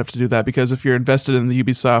is incentive to do that, because if you're invested in the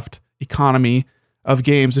Ubisoft economy of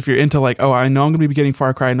games, if you're into like, oh, I know I'm going to be getting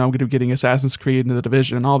Far Cry, I know I'm going to be getting Assassin's Creed and The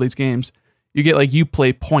Division and all these games, you get like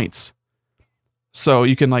Uplay points. So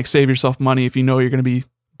you can like save yourself money if you know you're going to be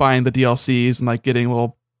buying the DLCs and like getting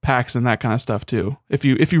little packs and that kind of stuff too. If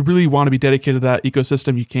you really want to be dedicated to that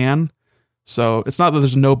ecosystem, you can. So it's not that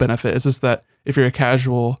there's no benefit. It's just that if you're a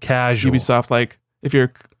casual Ubisoft, like if you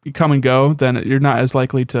come and go, then you're not as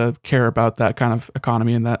likely to care about that kind of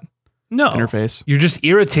economy and that interface. You're just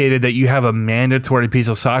irritated that you have a mandatory piece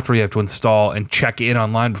of software you have to install and check in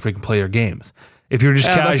online before you can play your games. If you're just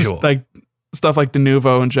casual, that's just like stuff like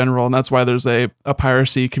Denuvo in general, and that's why there's a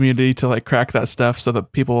piracy community to like crack that stuff so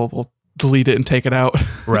that people will delete it and take it out.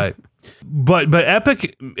 Right. But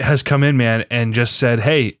Epic has come in, man, and just said,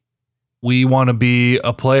 hey, we want to be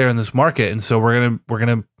a player in this market, and so we're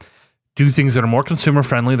gonna do things that are more consumer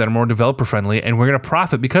friendly, that are more developer friendly, and we're gonna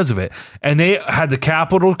profit because of it. And they had the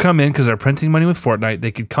capital to come in because they're printing money with Fortnite.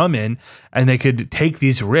 They could come in and they could take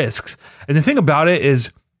these risks. And the thing about it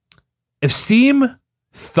is, if Steam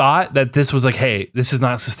thought that this was like, hey, this is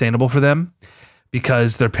not sustainable for them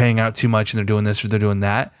because they're paying out too much and they're doing this or they're doing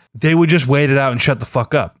that, they would just wait it out and shut the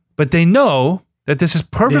fuck up. But they know that this is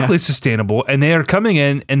perfectly sustainable, and they are coming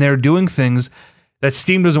in and they're doing things that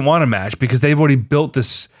Steam doesn't want to match because they've already built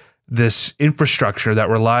this infrastructure that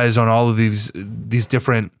relies on all of these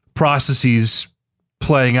different processes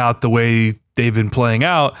playing out the way they've been playing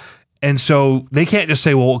out. And so they can't just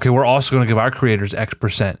say, well, okay, we're also going to give our creators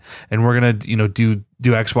X%, and we're going to,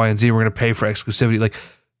 do X, Y, and Z. We're going to pay for exclusivity. Like,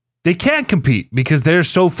 they can't compete because they're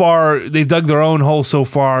so far, they've dug their own hole so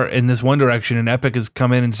far in this one direction, and Epic has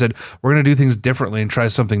come in and said, we're going to do things differently and try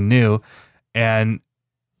something new. And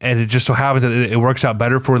it just so happens that it works out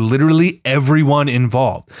better for literally everyone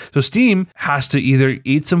involved. So Steam has to either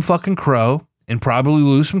eat some fucking crow and probably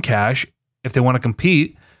lose some cash if they want to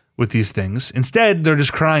compete with these things. Instead, they're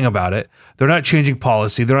just crying about it. They're not changing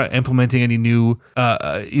policy. They're not implementing any new,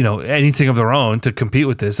 anything of their own to compete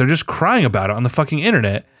with this. They're just crying about it on the fucking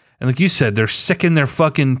internet. And like you said, they're sicking their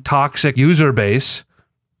fucking toxic user base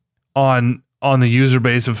on the user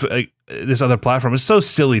base of this other platform. It's so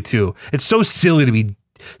silly too. It's so silly to be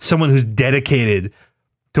someone who's dedicated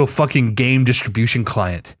to a fucking game distribution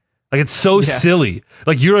client. Like, it's so silly.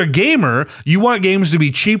 Like, you're a gamer. You want games to be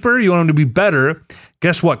cheaper. You want them to be better.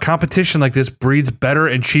 Guess what? Competition like this breeds better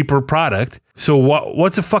and cheaper product. So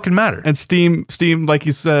what's it fucking matter? And Steam, like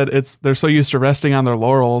you said, they're so used to resting on their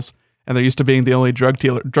laurels, and they're used to being the only drug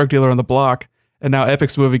dealer on the block. And now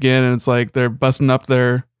Epic's moving in, and it's like they're busting up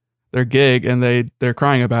their gig, and they're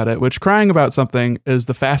crying about it. Which, crying about something is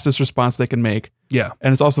the fastest response they can make. Yeah,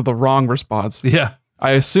 and it's also the wrong response. Yeah.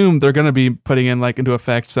 I assume they're going to be putting in into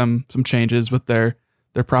effect some changes with their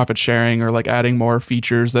profit sharing, or like adding more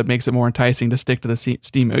features that makes it more enticing to stick to the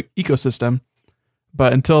Steam ecosystem.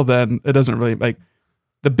 But until then, it doesn't really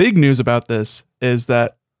the big news about this is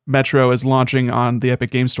that Metro is launching on the Epic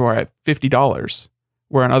Game Store at $50,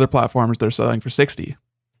 where on other platforms they're selling for $60.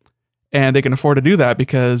 And they can afford to do that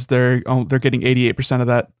because they're getting 88% of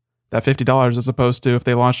that $50, as opposed to if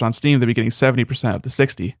they launched on Steam, they'd be getting 70% of the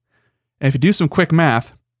 $60. And if you do some quick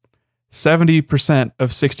math, 70%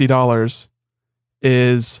 of $60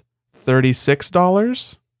 is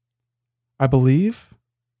 $36, I believe.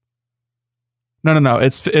 No.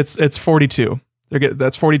 It's $42.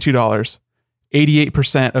 That's $42.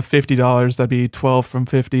 88% of $50, that'd be 12 from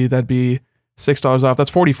 50. That'd be $6 off.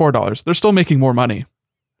 That's $44. They're still making more money.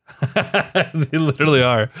 They literally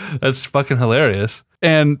are. That's fucking hilarious.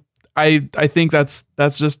 And I think that's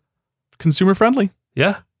just consumer friendly.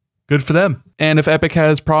 Yeah. Good for them. And if Epic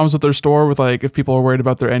has problems with their store, with if people are worried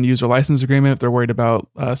about their end user license agreement, if they're worried about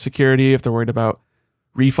security, if they're worried about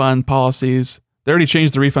refund policies, they already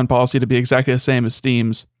changed the refund policy to be exactly the same as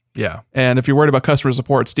Steam's. Yeah. And if you're worried about customer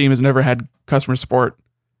support, Steam has never had customer support,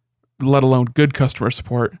 let alone good customer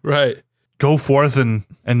support. Right. Go forth and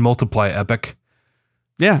multiply, Epic.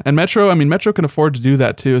 Yeah. And Metro can afford to do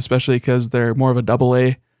that too, especially because they're more of a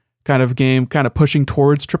AA kind of game, kind of pushing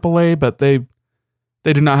towards AAA, but they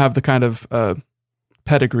do not have the kind of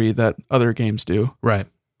pedigree that other games do. Right.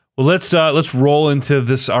 Well, let's roll into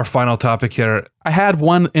this, our final topic here. I had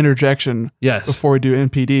one interjection. Yes. Before we do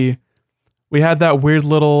NPD. We had that weird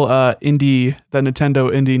little that Nintendo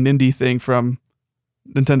Indie thing from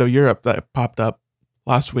Nintendo Europe that popped up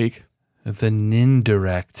last week. The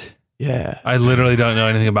Nindirect. Yeah. I literally don't know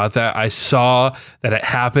anything about that. I saw that it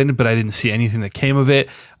happened, but I didn't see anything that came of it.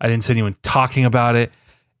 I didn't see anyone talking about it.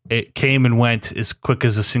 It came and went as quick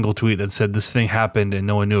as a single tweet that said this thing happened and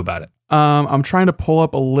no one knew about it. I'm trying to pull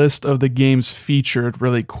up a list of the games featured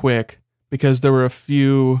really quick because there were a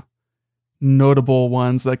few notable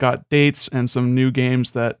ones that got dates and some new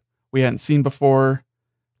games that we hadn't seen before,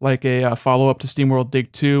 like a follow-up to SteamWorld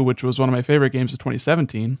Dig 2, which was one of my favorite games of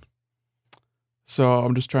 2017. So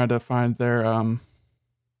I'm just trying to find their...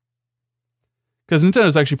 Because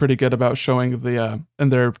Nintendo's actually pretty good about showing the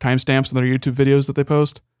and their timestamps in their YouTube videos that they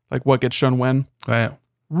post, like what gets shown when. Right.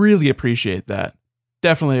 Really appreciate that.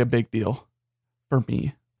 Definitely a big deal for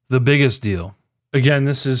me. The biggest deal. Again,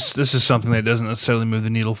 this is something that doesn't necessarily move the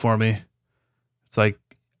needle for me. It's like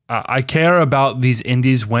I care about these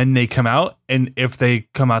indies when they come out, and if they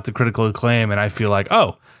come out to critical acclaim, and I feel like,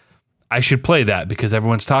 oh, I should play that because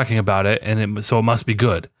everyone's talking about it, and so it must be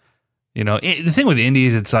good. You know, the thing with the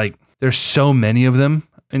indies, it's like there's so many of them,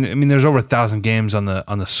 and I mean, there's over 1,000 games on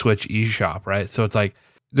the Switch eShop, right? So it's like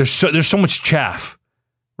there's so much chaff,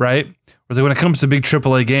 right? Whereas like when it comes to big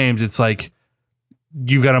AAA games, it's like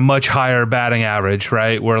you've got a much higher batting average,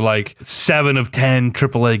 right? Where like 7 of 10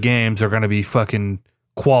 AAA games are going to be fucking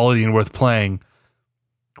quality and worth playing.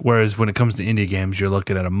 Whereas when it comes to indie games, you're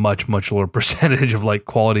looking at a much, much lower percentage of like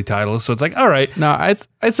quality titles. So it's like, all right. No,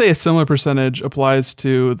 I'd say a similar percentage applies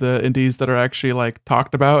to the indies that are actually like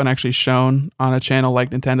talked about and actually shown on a channel like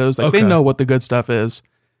Nintendo's. Like they know what the good stuff is.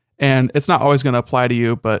 And it's not always going to apply to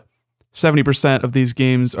you, but 70% of these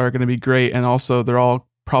games are going to be great. And also they're all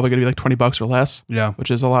probably going to be like $20 or less. Yeah. Which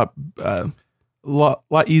is a lot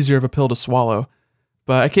easier of a pill to swallow.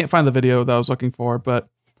 But I can't find the video that I was looking for, but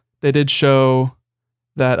they did show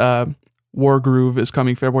that Wargroove is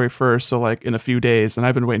coming February 1st, so like in a few days, and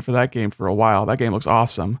I've been waiting for that game for a while. That game looks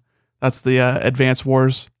awesome. That's the Advance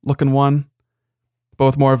Wars looking one,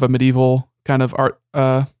 both more of a medieval kind of art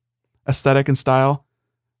aesthetic and style.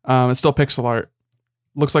 It's still pixel art.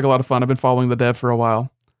 Looks like a lot of fun. I've been following the dev for a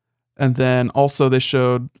while. And then also they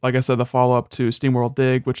showed, like I said, the follow-up to SteamWorld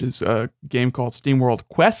Dig, which is a game called SteamWorld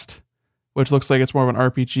Quest, which looks like it's more of an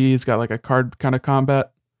RPG. It's got like a card kind of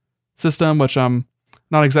combat system, which I'm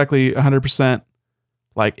not exactly 100%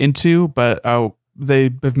 like into, but they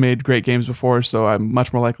have made great games before, so I'm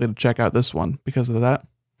much more likely to check out this one because of that.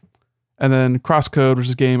 And then Crosscode, which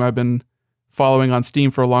is a game I've been following on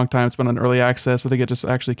Steam for a long time. It's been on early access. I think it just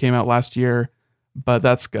actually came out last year, but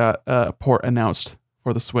that's got a port announced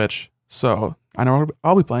for the Switch. So I know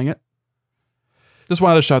I'll be playing it. Just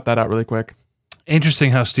wanted to shout that out really quick.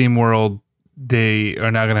 Interesting how SteamWorld, they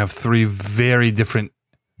are now going to have 3 very different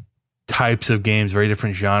types of games, very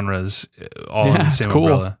different genres, all in the same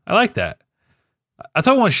umbrella. I like that. That's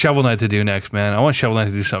what I want Shovel Knight to do next, man. I want Shovel Knight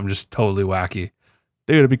to do something just totally wacky.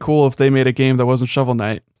 Dude, it'd be cool if they made a game that wasn't Shovel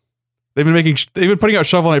Knight. They've been putting out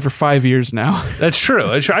Shovel Knight for 5 years now. That's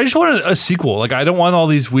true. I just want a sequel. Like, I don't want all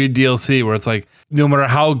these weird DLC where it's like, no matter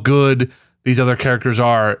how good these other characters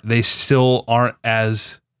are, they still aren't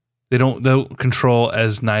as, they don't control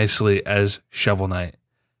as nicely as Shovel Knight.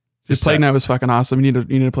 Plague Knight was fucking awesome. You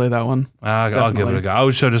need to play that one. I'll give it a go. I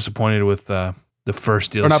was so disappointed with the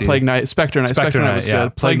first DLC. Or not Plague Knight, Spectre Knight. Spectre Knight was good. Yeah.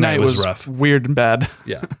 Plague Knight was rough, weird and bad.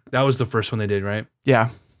 Yeah, that was the first one they did, right? Yeah.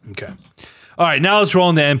 Okay. All right, now let's roll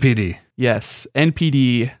into NPD. Yes,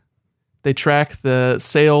 NPD. They track the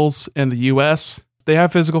sales in the US. They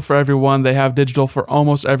have physical for everyone. They have digital for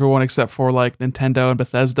almost everyone except for like Nintendo and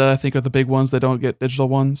Bethesda, I think are the big ones they don't get digital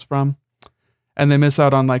ones from. And they miss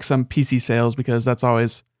out on like some PC sales because that's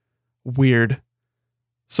always weird.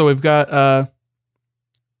 So we've got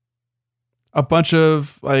a bunch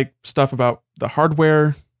of like stuff about the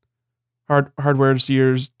hardware's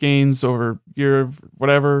years gains over year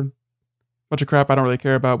whatever, bunch of crap I don't really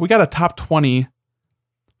care about. We got a top 20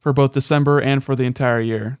 for both December and for the entire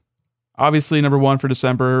year. Obviously, number 1 for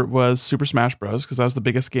December was Super Smash Bros. Because that was the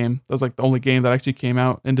biggest game. That was like the only game that actually came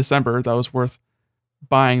out in December that was worth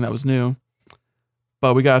buying, that was new.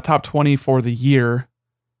 But we got a top 20 for the year,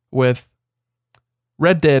 with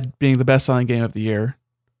Red Dead being the best-selling game of the year,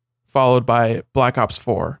 followed by Black Ops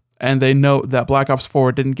 4. And they note that Black Ops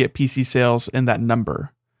 4 didn't get PC sales in that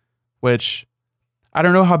number, which I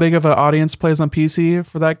don't know how big of an audience plays on PC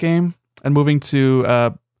for that game. And moving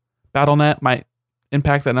to Battle.net might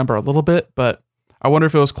impact that number a little bit, but I wonder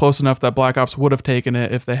if it was close enough that Black Ops would have taken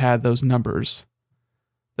it if they had those numbers.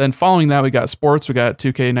 Then following that, we got sports. We got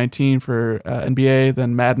 2K19 for NBA,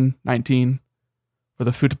 then Madden 19 for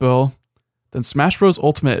the football. Then Smash Bros.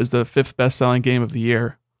 Ultimate is the 5th best-selling game of the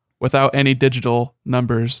year without any digital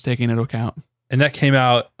numbers taken into account. And that came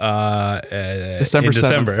out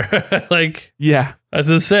December. Like, yeah, that's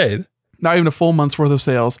insane. Not even a full month's worth of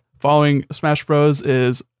sales. Following Smash Bros.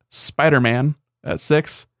 Is Spider-Man at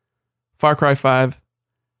 6, Far Cry 5,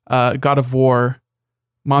 God of War,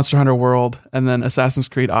 Monster Hunter World, and then Assassin's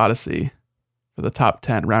Creed Odyssey for the top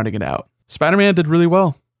 10, rounding it out. Spider-Man did really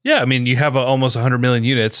well. Yeah, I mean, you have almost 100 million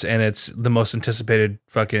units, and it's the most anticipated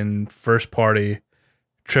fucking first-party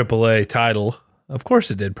AAA title. Of course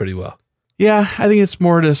it did pretty well. Yeah, I think it's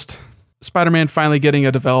more just Spider-Man finally getting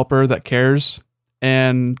a developer that cares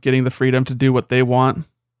and getting the freedom to do what they want.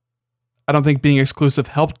 I don't think being exclusive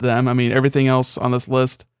helped them. I mean, everything else on this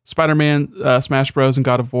list, Spider-Man, Smash Bros, and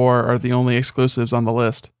God of War are the only exclusives on the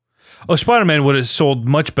list. Oh, Spider-Man would have sold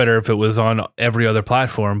much better if it was on every other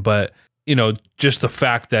platform, but, just the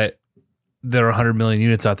fact that there are 100 million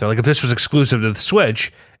units out there. Like, if this was exclusive to the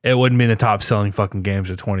Switch, it wouldn't be in the top-selling fucking games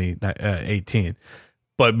of 2018.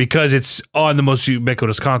 But because it's on the most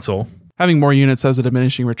ubiquitous console... Having more units has a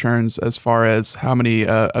diminishing returns as far as how many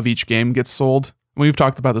of each game gets sold. We've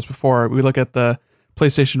talked about this before. We look at the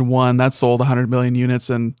PlayStation 1, that sold 100 million units,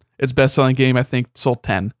 and its best-selling game, I think, sold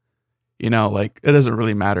 10. It doesn't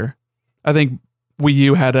really matter. I think Wii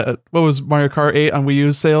U had what was Mario Kart 8 on Wii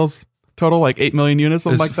U's sales total? Like 8 million units,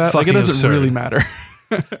 something like that? Like, it doesn't really matter.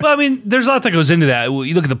 Well, I mean, there's a lot that goes into that.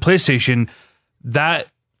 You look at the PlayStation,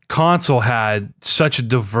 that console had such a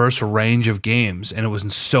diverse range of games, and it was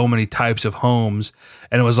in so many types of homes,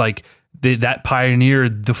 and it was like that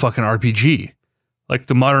pioneered the fucking RPG. Like,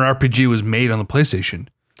 the modern RPG was made on the PlayStation.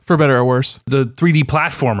 For better or worse. The 3D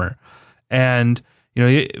platformer and,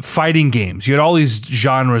 fighting games. You had all these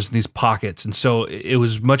genres in these pockets, and so it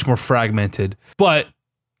was much more fragmented. But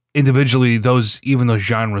individually, even those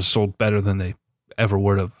genres sold better than they ever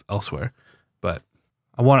would have elsewhere. But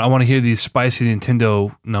I want to hear these spicy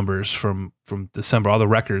Nintendo numbers from December, all the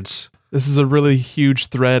records. This is a really huge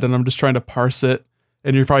thread, and I'm just trying to parse it.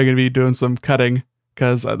 And you're probably going to be doing some cutting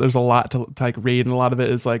because there's a lot to like read, and a lot of it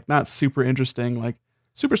is like not super interesting. Like,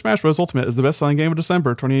 Super Smash Bros. Ultimate is the best-selling game of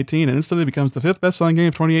December 2018 and instantly becomes the 5th best-selling game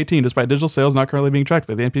of 2018 despite digital sales not currently being tracked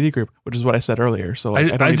by the NPD Group, which is what I said earlier. So I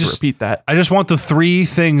don't need to repeat that. I just want the 3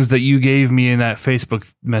 things that you gave me in that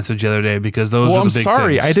Facebook message the other day because those are the big things. I'm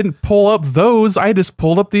sorry. I didn't pull up those. I just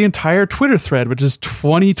pulled up the entire Twitter thread, which is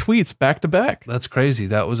 20 tweets back to back. That's crazy.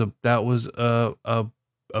 That was a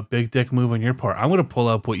big dick move on your part. I'm going to pull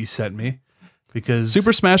up what you sent me. Because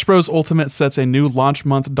Super Smash Bros. Ultimate sets a new launch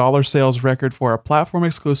month dollar sales record for a platform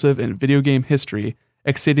exclusive in video game history,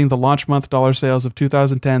 exceeding the launch month dollar sales of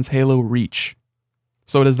 2010's Halo Reach.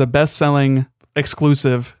 So it is the best-selling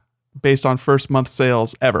exclusive based on first month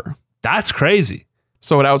sales ever. That's crazy.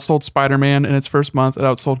 So it outsold Spider-Man in its first month, it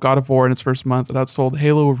outsold God of War in its first month, it outsold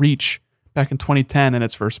Halo Reach back in 2010 in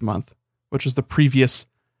its first month, which was the previous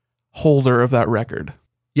holder of that record.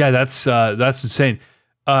 Yeah, that's insane.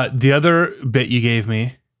 The other bit you gave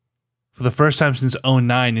me, for the first time since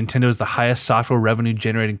 2009, Nintendo is the highest software revenue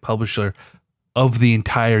generating publisher of the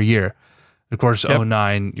entire year. Of course,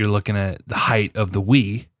 2009, you're looking at the height of the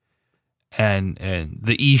Wii and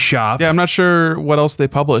the eShop. Yeah, I'm not sure what else they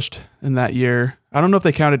published in that year. I don't know if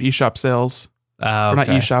they counted eShop sales. Or not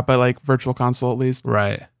eShop, but like Virtual Console at least.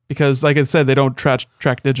 Right. Because like I said, they don't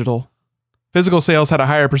track digital. Physical sales had a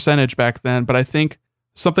higher percentage back then, but I think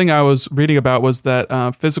something I was reading about was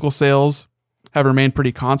that physical sales have remained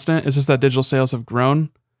pretty constant. It's just that digital sales have grown.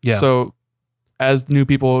 Yeah. So as new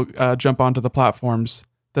people jump onto the platforms,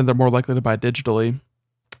 then they're more likely to buy digitally.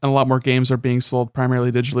 And a lot more games are being sold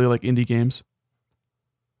primarily digitally, like indie games.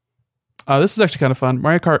 This is actually kind of fun.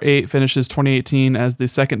 Mario Kart 8 finishes 2018 as the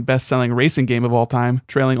second best-selling racing game of all time,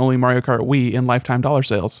 trailing only Mario Kart Wii in lifetime dollar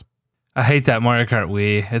sales. I hate that Mario Kart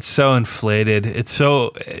Wii. It's so inflated. It's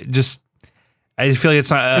so just... I just feel like it's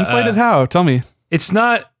not... inflated how? Tell me. It's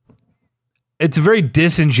not... It's a very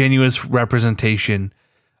disingenuous representation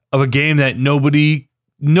of a game that nobody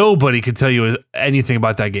could tell you anything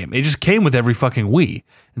about that game. It just came with every fucking Wii.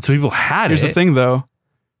 And so people had Here's the thing, though.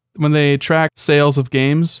 When they track sales of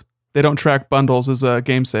games, they don't track bundles as a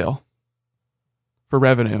game sale for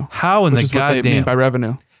revenue. How in the goddamn... What they mean by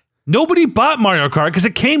revenue. Nobody bought Mario Kart because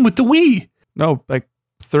it came with the Wii. No, like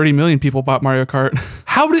 30 million people bought Mario Kart.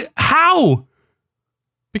 How?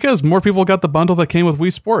 Because more people got the bundle that came with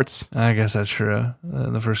Wii Sports. I guess that's true.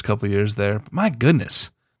 In the first couple of years there. But my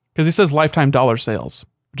goodness. Because he says lifetime dollar sales,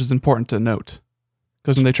 which is important to note.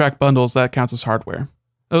 Because when they track bundles, that counts as hardware.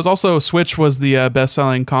 It was also Switch was the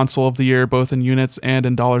best-selling console of the year, both in units and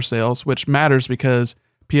in dollar sales, which matters because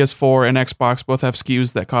PS4 and Xbox both have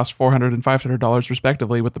SKUs that cost $400 and $500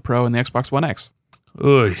 respectively with the Pro and the Xbox One X.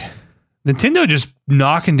 Oy. Nintendo just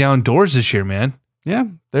knocking down doors this year, man. Yeah,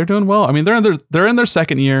 they're doing well. I mean, they're in their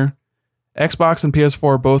second year. Xbox and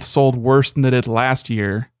PS4 both sold worse than they did last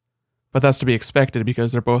year, but that's to be expected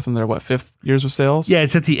because they're both in their fifth years of sales. Yeah,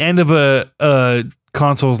 it's at the end of a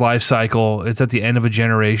console's life cycle. It's at the end of a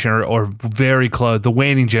generation or very close, the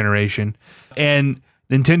waning generation, and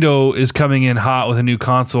Nintendo is coming in hot with a new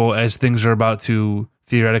console as things are about to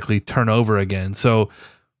theoretically turn over again. So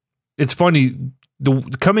it's funny,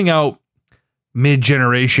 coming out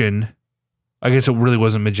mid-generation. I guess it really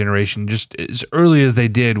wasn't mid-generation. Just as early as they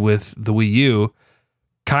did with the Wii U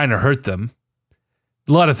kind of hurt them.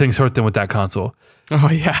 A lot of things hurt them with that console. Oh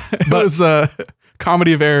yeah, it was a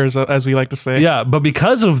comedy of errors, as we like to say. Yeah, but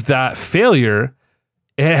because of that failure,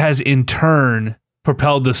 it has in turn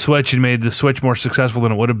propelled the Switch and made the Switch more successful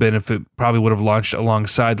than it would have been if it probably would have launched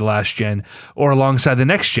alongside the last gen or alongside the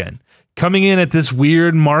next gen. Coming in at this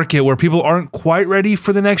weird market where people aren't quite ready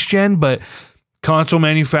for the next gen, but console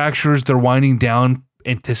manufacturers, they're winding down,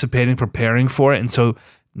 anticipating, preparing for it. And so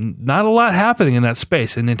not a lot happening in that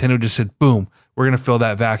space. And Nintendo just said, boom, we're going to fill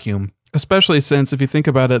that vacuum. Especially since, if you think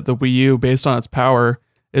about it, the Wii U, based on its power,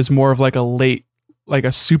 is more of like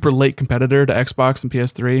a super late competitor to Xbox and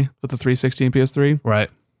PS3 with the 360 and PS3. Right.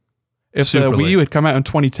 If Super the Wii late. U had come out in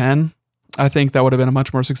 2010, I think that would have been a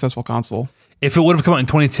much more successful console. If it would have come out in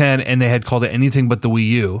 2010 and they had called it anything but the Wii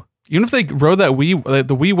U. Even if they rode that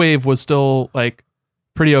the Wii wave was still like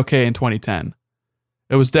pretty okay in 2010.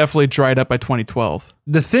 It was definitely dried up by 2012.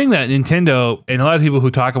 The thing that Nintendo and a lot of people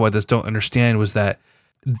who talk about this don't understand was that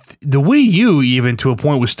the Wii U, even to a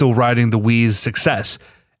point, was still riding the Wii's success.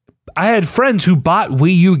 I had friends who bought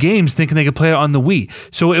Wii U games thinking they could play it on the Wii.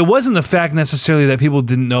 So it wasn't the fact necessarily that people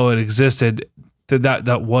didn't know it existed.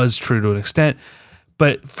 That was true to an extent.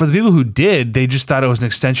 But for the people who did, they just thought it was an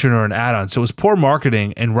extension or an add-on. So it was poor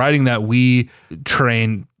marketing, and riding that Wii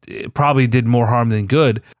train probably did more harm than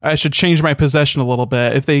good. I should change my possession a little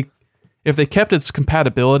bit. If they kept its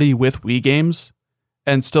compatibility with Wii games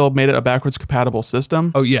and still made it a backwards compatible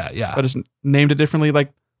system. Oh, yeah. But just named it differently,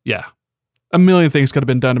 like Yeah. a million things could have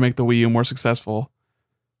been done to make the Wii U more successful.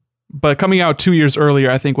 But coming out 2 years earlier,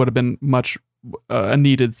 I think would have been much a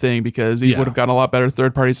needed thing, because it would have gotten a lot better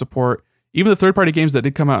third-party support. Even the third-party games that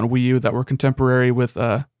did come out on Wii U that were contemporary with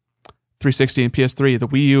 360 and PS3, the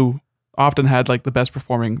Wii U often had like the best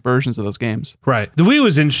performing versions of those games. Right. The Wii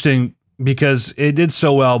was interesting because it did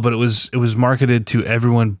so well, but it was marketed to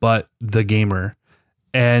everyone but the gamer.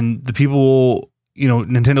 And the people,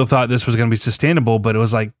 Nintendo thought this was going to be sustainable, but it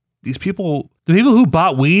was like the people who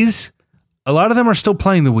bought Wiis, a lot of them are still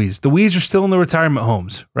playing the Wiis. The Wiis are still in the retirement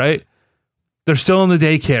homes, right? They're still in the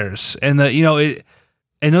daycares, and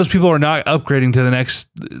and those people are not upgrading to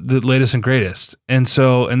the latest and greatest. And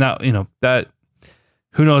so, that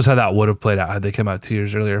who knows how that would have played out had they come out 2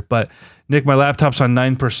 years earlier. But Nick, my laptop's on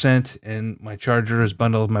 9% and my charger is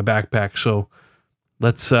bundled with my backpack. So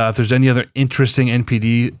let's, if there's any other interesting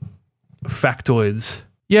NPD factoids.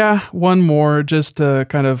 Yeah, one more just to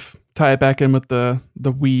kind of tie it back in with the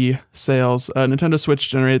Wii sales. Nintendo Switch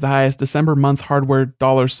generated the highest December month hardware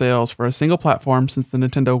dollar sales for a single platform since the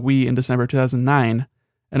Nintendo Wii in December 2009,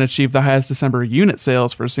 and achieved the highest December unit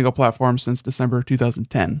sales for a single platform since December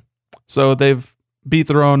 2010. So they've beat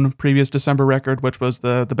their own previous December record, which was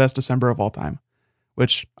the best December of all time,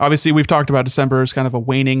 which obviously we've talked about. December is kind of a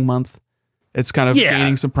waning month. It's kind of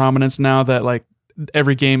gaining some prominence now that like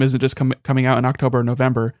every game isn't just coming out in October or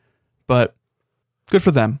November, but good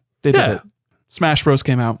for them. They did it. Smash Bros.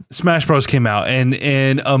 Came out. And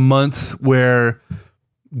in a month where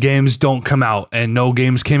games don't come out, and no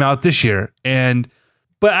games came out this year.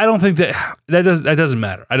 But I don't think that doesn't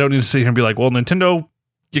matter. I don't need to sit here and be like, well, Nintendo,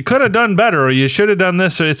 you could have done better, or you should have done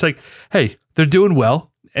this. Or it's like, hey, they're doing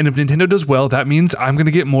well. And if Nintendo does well, that means I'm going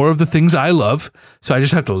to get more of the things I love. So I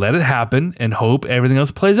just have to let it happen and hope everything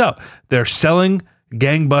else plays out. They're selling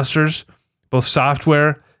gangbusters, both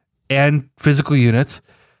software and physical units.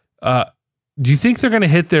 Do you think they're going to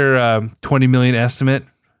hit their 20 million estimate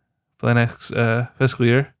for the next fiscal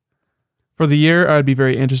year? For the year, I'd be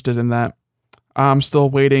very interested in that. I'm still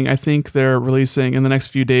waiting. I think they're releasing in the next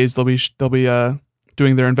few days. They'll be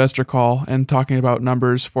doing their investor call and talking about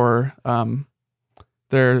numbers for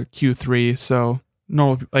their Q3. So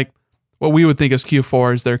no, like what we would think is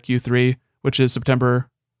Q4 is their Q3, which is September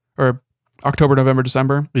or October, November,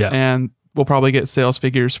 December. Yeah, and we'll probably get sales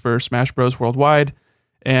figures for Smash Bros. Worldwide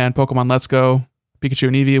and Pokemon Let's Go, Pikachu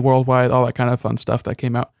and Eevee worldwide, all that kind of fun stuff that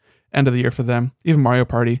came out end of the year for them. Even Mario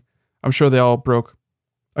Party, I'm sure they all broke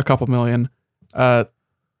a couple million.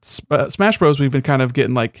 Smash Bros. We've been kind of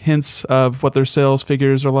getting like hints of what their sales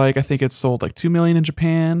figures are like. I think it's sold like 2 million in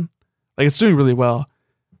Japan. Like it's doing really well,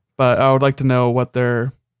 but I would like to know what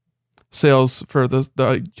their sales for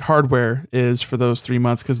the hardware is for those 3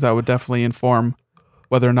 months, because that would definitely inform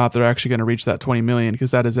whether or not they're actually going to reach that 20 million,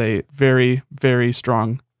 because that is a very, very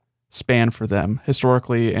strong span for them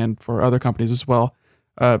historically and for other companies as well.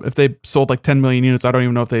 If they sold like 10 million units, I don't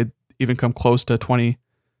even know if they'd even come close to 20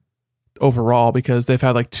 overall, because they've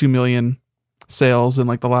had like 2 million sales in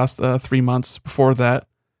like the last 3 months before that.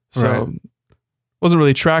 So wasn't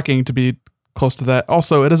really tracking to be close to that.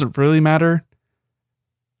 Also, it doesn't really matter.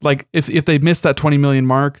 Like if they miss that 20 million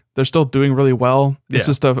mark, they're still doing really well. It's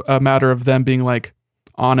just a matter of them being like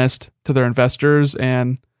honest to their investors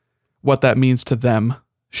and what that means to them,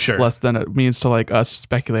 Sure. less than it means to like us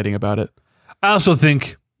speculating about it. I also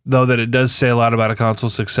think, though, that it does say a lot about a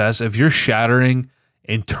console's success if you're shattering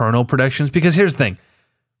internal predictions. Because here's the thing.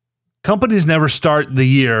 Companies never start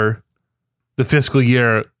the fiscal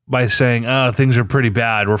year, by saying, things are pretty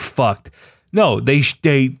bad, we're fucked. No,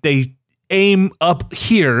 they aim up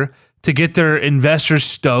here to get their investors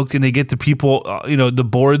stoked, and they get the people, the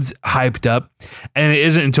boards hyped up. And it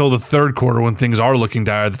isn't until the third quarter, when things are looking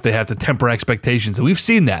dire, that they have to temper expectations. And we've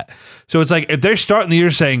seen that. So it's like, if they're starting the year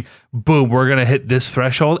saying, boom, we're going to hit this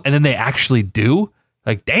threshold, and then they actually do,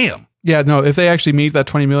 like, damn. Yeah, no, if they actually meet that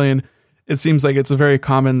 20 million, it seems like it's a very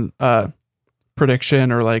common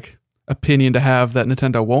prediction or like opinion to have that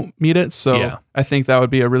Nintendo won't meet it. So Yeah. I think that would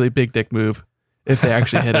be a really big dick move if they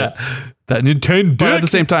actually hit it. That Nintendo. But at the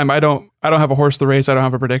same time, I don't have a horse to race. I don't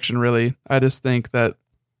have a prediction really. I just think that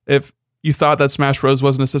if you thought that Smash Bros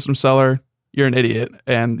wasn't a system seller, you're an idiot,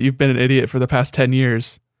 and you've been an idiot for the past 10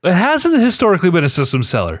 years. It hasn't historically been a system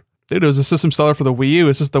seller. Dude, it was a system seller for the Wii U.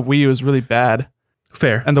 It's just the Wii U is really bad.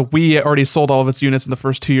 Fair. And the Wii already sold all of its units in the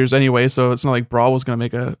first 2 years anyway, so it's not like Brawl was going to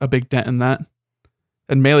make a big dent in that.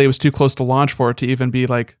 And Melee was too close to launch for it to even be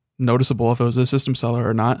like noticeable if it was a system seller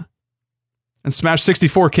or not. And Smash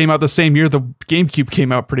 64 came out the same year the GameCube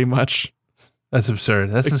came out, pretty much. That's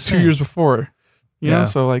absurd. That's like insane. 2 years before. You know,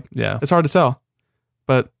 so like, Yeah. it's hard to tell.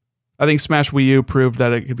 But I think Smash Wii U proved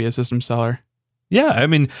that it could be a system seller. Yeah, I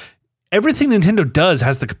mean, everything Nintendo does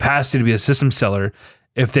has the capacity to be a system seller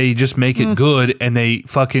if they just make it good and they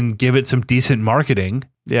fucking give it some decent marketing.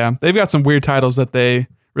 Yeah, they've got some weird titles that they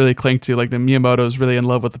really cling to. Like the Miyamoto's really in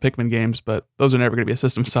love with the Pikmin games, but those are never going to be a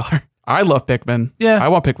system seller. I love Pikmin. Yeah. I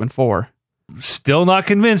want Pikmin 4. Still not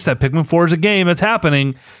convinced that Pikmin 4 is a game that's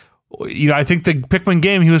happening. I think the Pikmin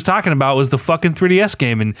game he was talking about was the fucking 3DS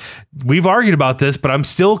game, and we've argued about this, but I'm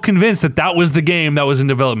still convinced that was the game that was in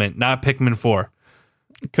development, not Pikmin 4.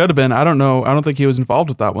 It could have been. I don't know. I don't think he was involved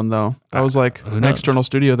with that one, though. That was like an external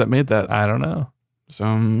studio that made that. I don't know. So, I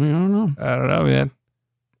don't know. I don't know, man.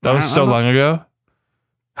 That was so long ago.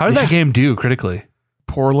 How did that game do critically?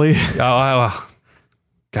 Poorly. God,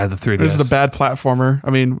 the 3DS. This is a bad platformer.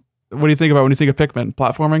 I mean, what do you think about when you think of Pikmin?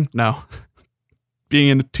 Platforming? No. Being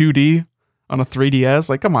in 2D on a 3DS?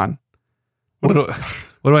 Like, come on. What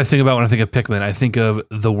do I think about when I think of Pikmin? I think of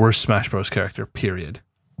the worst Smash Bros. Character, period.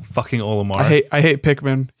 Fucking Olimar. I hate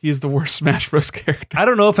Pikmin. He's the worst Smash Bros. Character. I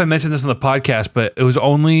don't know if I mentioned this on the podcast, but it was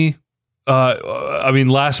only,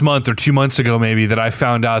 last month or 2 months ago maybe, that I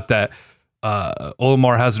found out that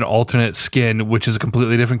Olimar has an alternate skin, which is a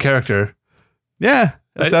completely different character. Yeah.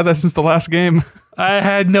 I've said that since the last game. I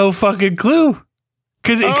had no fucking clue.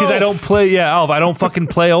 Because I don't play, I don't fucking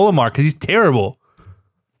play Olimar because he's terrible.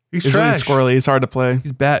 He's trash. Really squirrely. He's hard to play.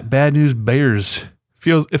 He's bad news bears.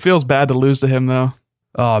 It feels bad to lose to him though.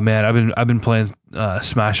 Oh man, I've been playing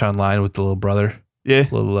Smash Online with the little brother. Yeah.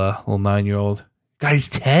 Little 9-year-old. God, he's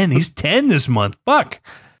 10. He's 10 this month. Fuck.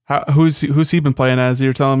 Who's he been playing as?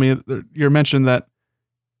 You're telling me you're mentioning that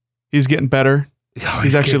he's getting better.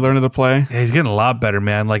 He's actually learning to play. Yeah, he's getting a lot better,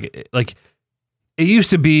 man. Like it used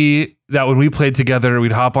to be that when we played together,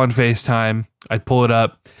 we'd hop on FaceTime, I'd pull it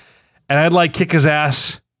up, and I'd like kick his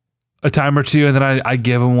ass a time or two, and then I'd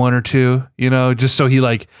give him one or two, just so he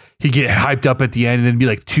get hyped up at the end, and then be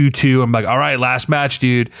like 2-2. I'm like, all right, last match,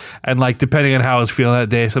 dude. And like, depending on how I was feeling that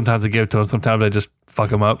day, sometimes I give it to him, sometimes I just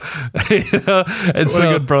fuck him up. And what a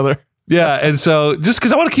good brother. Yeah, and so just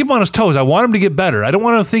because I want to keep him on his toes, I want him to get better. I don't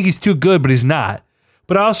want him to think he's too good, but he's not.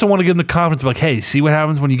 But I also want to give him the confidence of like, hey, see what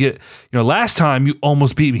happens when you get, last time you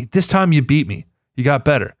almost beat me. This time you beat me. You got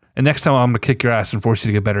better. And next time I'm going to kick your ass and force you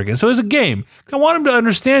to get better again. So it's a game. I want him to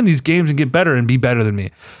understand these games and get better and be better than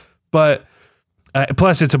me. But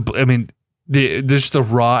plus, there's the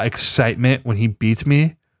raw excitement when he beats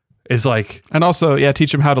me is like. And also,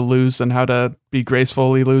 teach him how to lose and how to be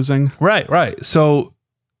gracefully losing. Right. So,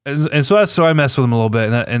 and so I mess with him a little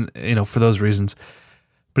bit and for those reasons.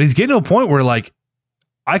 But he's getting to a point where like,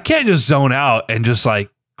 I can't just zone out and just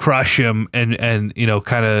like crush him and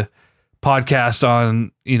kind of podcast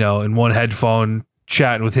on, in one headphone,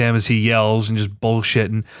 chatting with him as he yells and just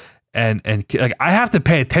bullshitting. And like, I have to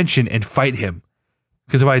pay attention and fight him,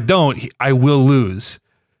 because if I don't, I will lose.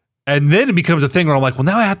 And then it becomes a thing where I'm like, well,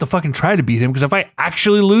 now I have to fucking try to beat him, because if I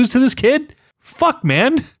actually lose to this kid, fuck,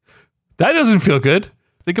 man, that doesn't feel good.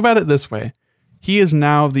 Think about it this way. He is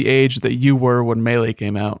now the age that you were when Melee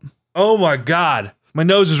came out. Oh my God. My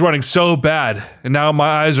nose is running so bad, and now my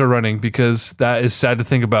eyes are running, because that is sad to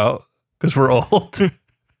think about, because we're old.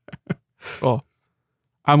 Well,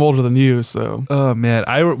 I'm older than you, so. Oh man,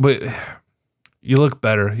 but You look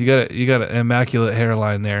better. You got an immaculate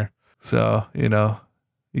hairline there. So, you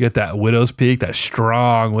get that widow's peak, that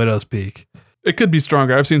strong widow's peak. It could be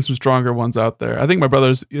stronger. I've seen some stronger ones out there. I think my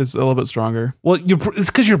brother's is a little bit stronger. Well,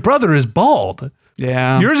 it's because your brother is bald.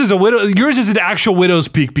 Yeah. Yours is an actual widow's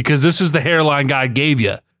peak because this is the hairline God gave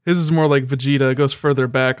you. His is more like Vegeta. It goes further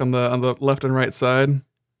back on the left and right side.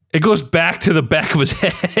 It goes back to the back of his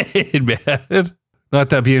head, man. Not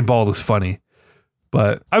that being bald is funny.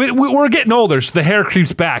 But, I mean, we're getting older, so the hair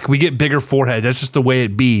creeps back. We get bigger foreheads. That's just the way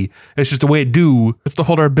it be. It's just the way it do. It's to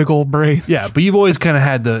hold our big old braids. Yeah, but you've always kind of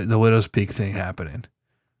had the widow's peak thing happening.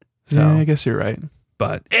 So, yeah, I guess you're right.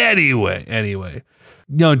 But anyway.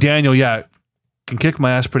 Daniel, can kick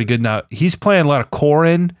my ass pretty good now. He's playing a lot of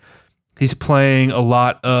Corrin. He's playing a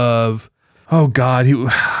lot of, oh God,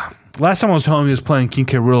 last time I was home, he was playing King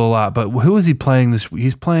K. Rool a lot, but who is he playing this week?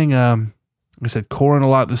 He's playing, I said Corrin a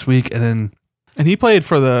lot this week, and he played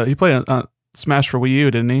Smash for Wii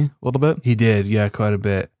U, didn't he? A little bit? He did, yeah, quite a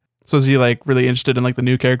bit. So is he like really interested in like the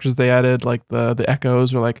new characters they added, like the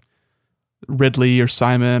Echoes or like Ridley or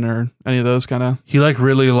Simon or any of those kind of? He liked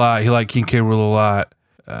Ridley a lot. He liked King K. Rool a lot.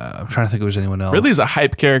 I'm trying to think if there's anyone else. Ridley's a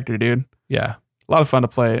hype character, dude. Yeah. A lot of fun to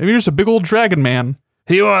play. I mean, you're just a big old dragon man.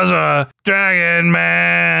 He was a dragon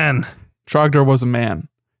man. Trogdor was a man.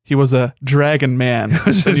 He was a dragon man.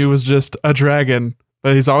 And he was just a dragon.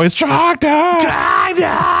 But he's always Trogdor!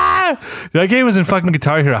 Trogdor! That game was in fucking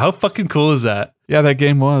Guitar Hero. How fucking cool is that? Yeah, that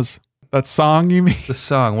game was. That song, you mean? The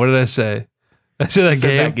song. What did I say? I said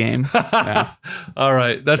that game. Yeah. All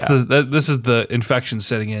right. This is the infection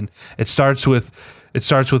setting in. It starts with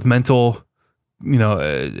mental,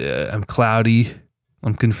 I'm cloudy.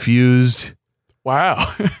 I'm confused.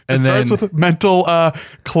 Wow. And it starts with mental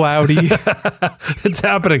cloudy. It's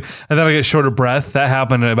happening. And then I get short of breath. That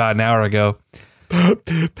happened about an hour ago. I'm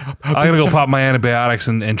going to go pop my antibiotics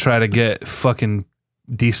and try to get fucking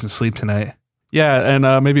decent sleep tonight. Yeah,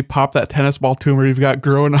 and maybe pop that tennis ball tumor you've got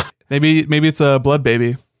growing on. Maybe it's a blood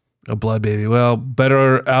baby. A blood baby. Well,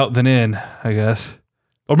 better out than in, I guess.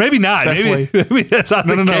 Or maybe not. Definitely. Maybe that's not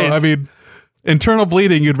the case. No. I mean, internal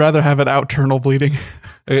bleeding, you'd rather have it outernal bleeding.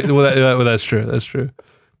 Well, that's true. That's true.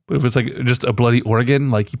 But if it's like just a bloody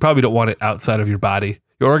organ, like you probably don't want it outside of your body.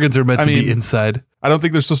 Your organs are meant to be inside. I don't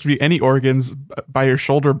think there's supposed to be any organs by your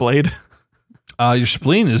shoulder blade. Your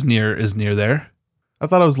spleen is near there. I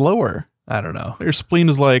thought it was lower. I don't know. Your spleen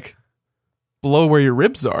is like below where your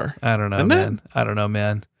ribs are. I don't know, man. I don't know,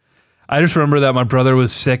 man. I just remember that my brother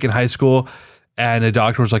was sick in high school and the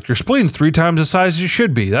doctor was like, your spleen's 3 times the size you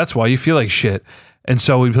should be. That's why you feel like shit. And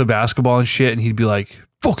so we'd play basketball and shit and he'd be like,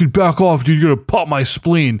 fucking back off, dude. You're going to pop my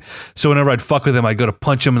spleen. So whenever I'd fuck with him, I'd go to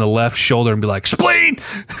punch him in the left shoulder and be like, spleen!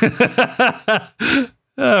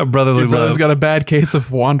 Brotherly Your brother's love. got a bad case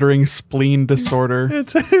of wandering spleen disorder.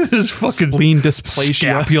 It's fucking spleen dysplasia.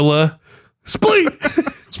 Scapula. Spleen!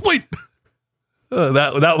 Spleen!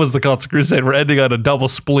 That was the Cults Crusade. We're ending on a double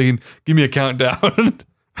spleen. Give me a countdown.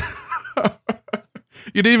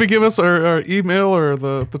 You didn't even give us our email or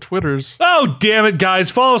the Twitters. Oh, damn it,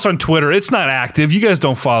 guys. Follow us on Twitter. It's not active. You guys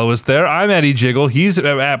don't follow us there. I'm at eJiggle. He's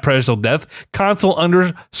at Presidential Death.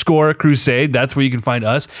 Console_Crusade. That's where you can find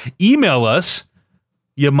us. Email us,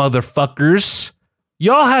 you motherfuckers.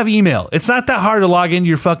 Y'all have email. It's not that hard to log into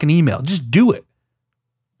your fucking email. Just do it.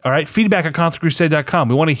 All right? Feedback at ConsoleCrusade.com.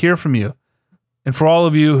 We want to hear from you. And for all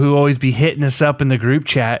of you who always be hitting us up in the group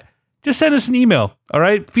chat, just send us an email. All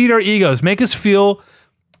right? Feed our egos. Make us feel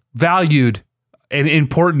valued and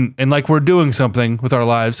important and like we're doing something with our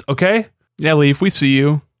lives, okay? Yeah, Leaf, we see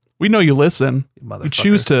you. We know you listen. You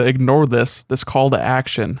choose to ignore this call to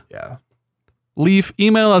action. Yeah. Leaf,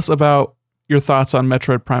 email us about your thoughts on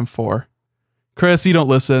Metroid Prime 4. Chris, you don't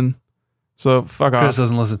listen, so fuck off. Chris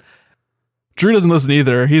doesn't listen. Drew doesn't listen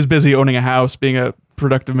either. He's busy owning a house, being a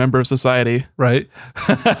productive member of society. Right?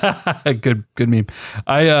 Good meme.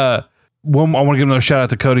 I want to give another shout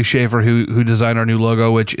out to Cody Schaefer who designed our new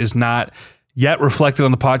logo, which is not yet reflected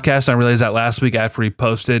on the podcast. I realized that last week after he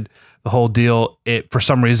posted the whole deal. It for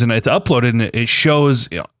some reason it's uploaded and it shows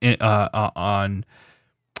on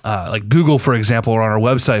like Google, for example, or on our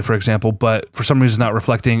website, for example, but for some reason it's not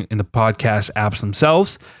reflecting in the podcast apps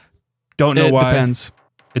themselves. Don't know why.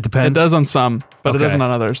 It depends. It does on some, but Okay. it doesn't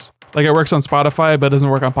on others. Like it works on Spotify, but it doesn't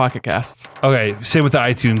work on Pocket Casts. Okay, same with the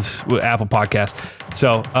iTunes, with Apple Podcast.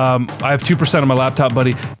 So I have 2% on my laptop,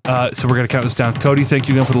 buddy. So we're going to count this down. Cody, thank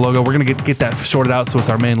you again for the logo. We're going to get that sorted out so it's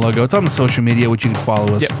our main logo. It's on the social media, which you can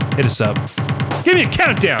follow us. Yep. Hit us up. Give me a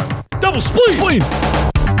countdown. Double spleen.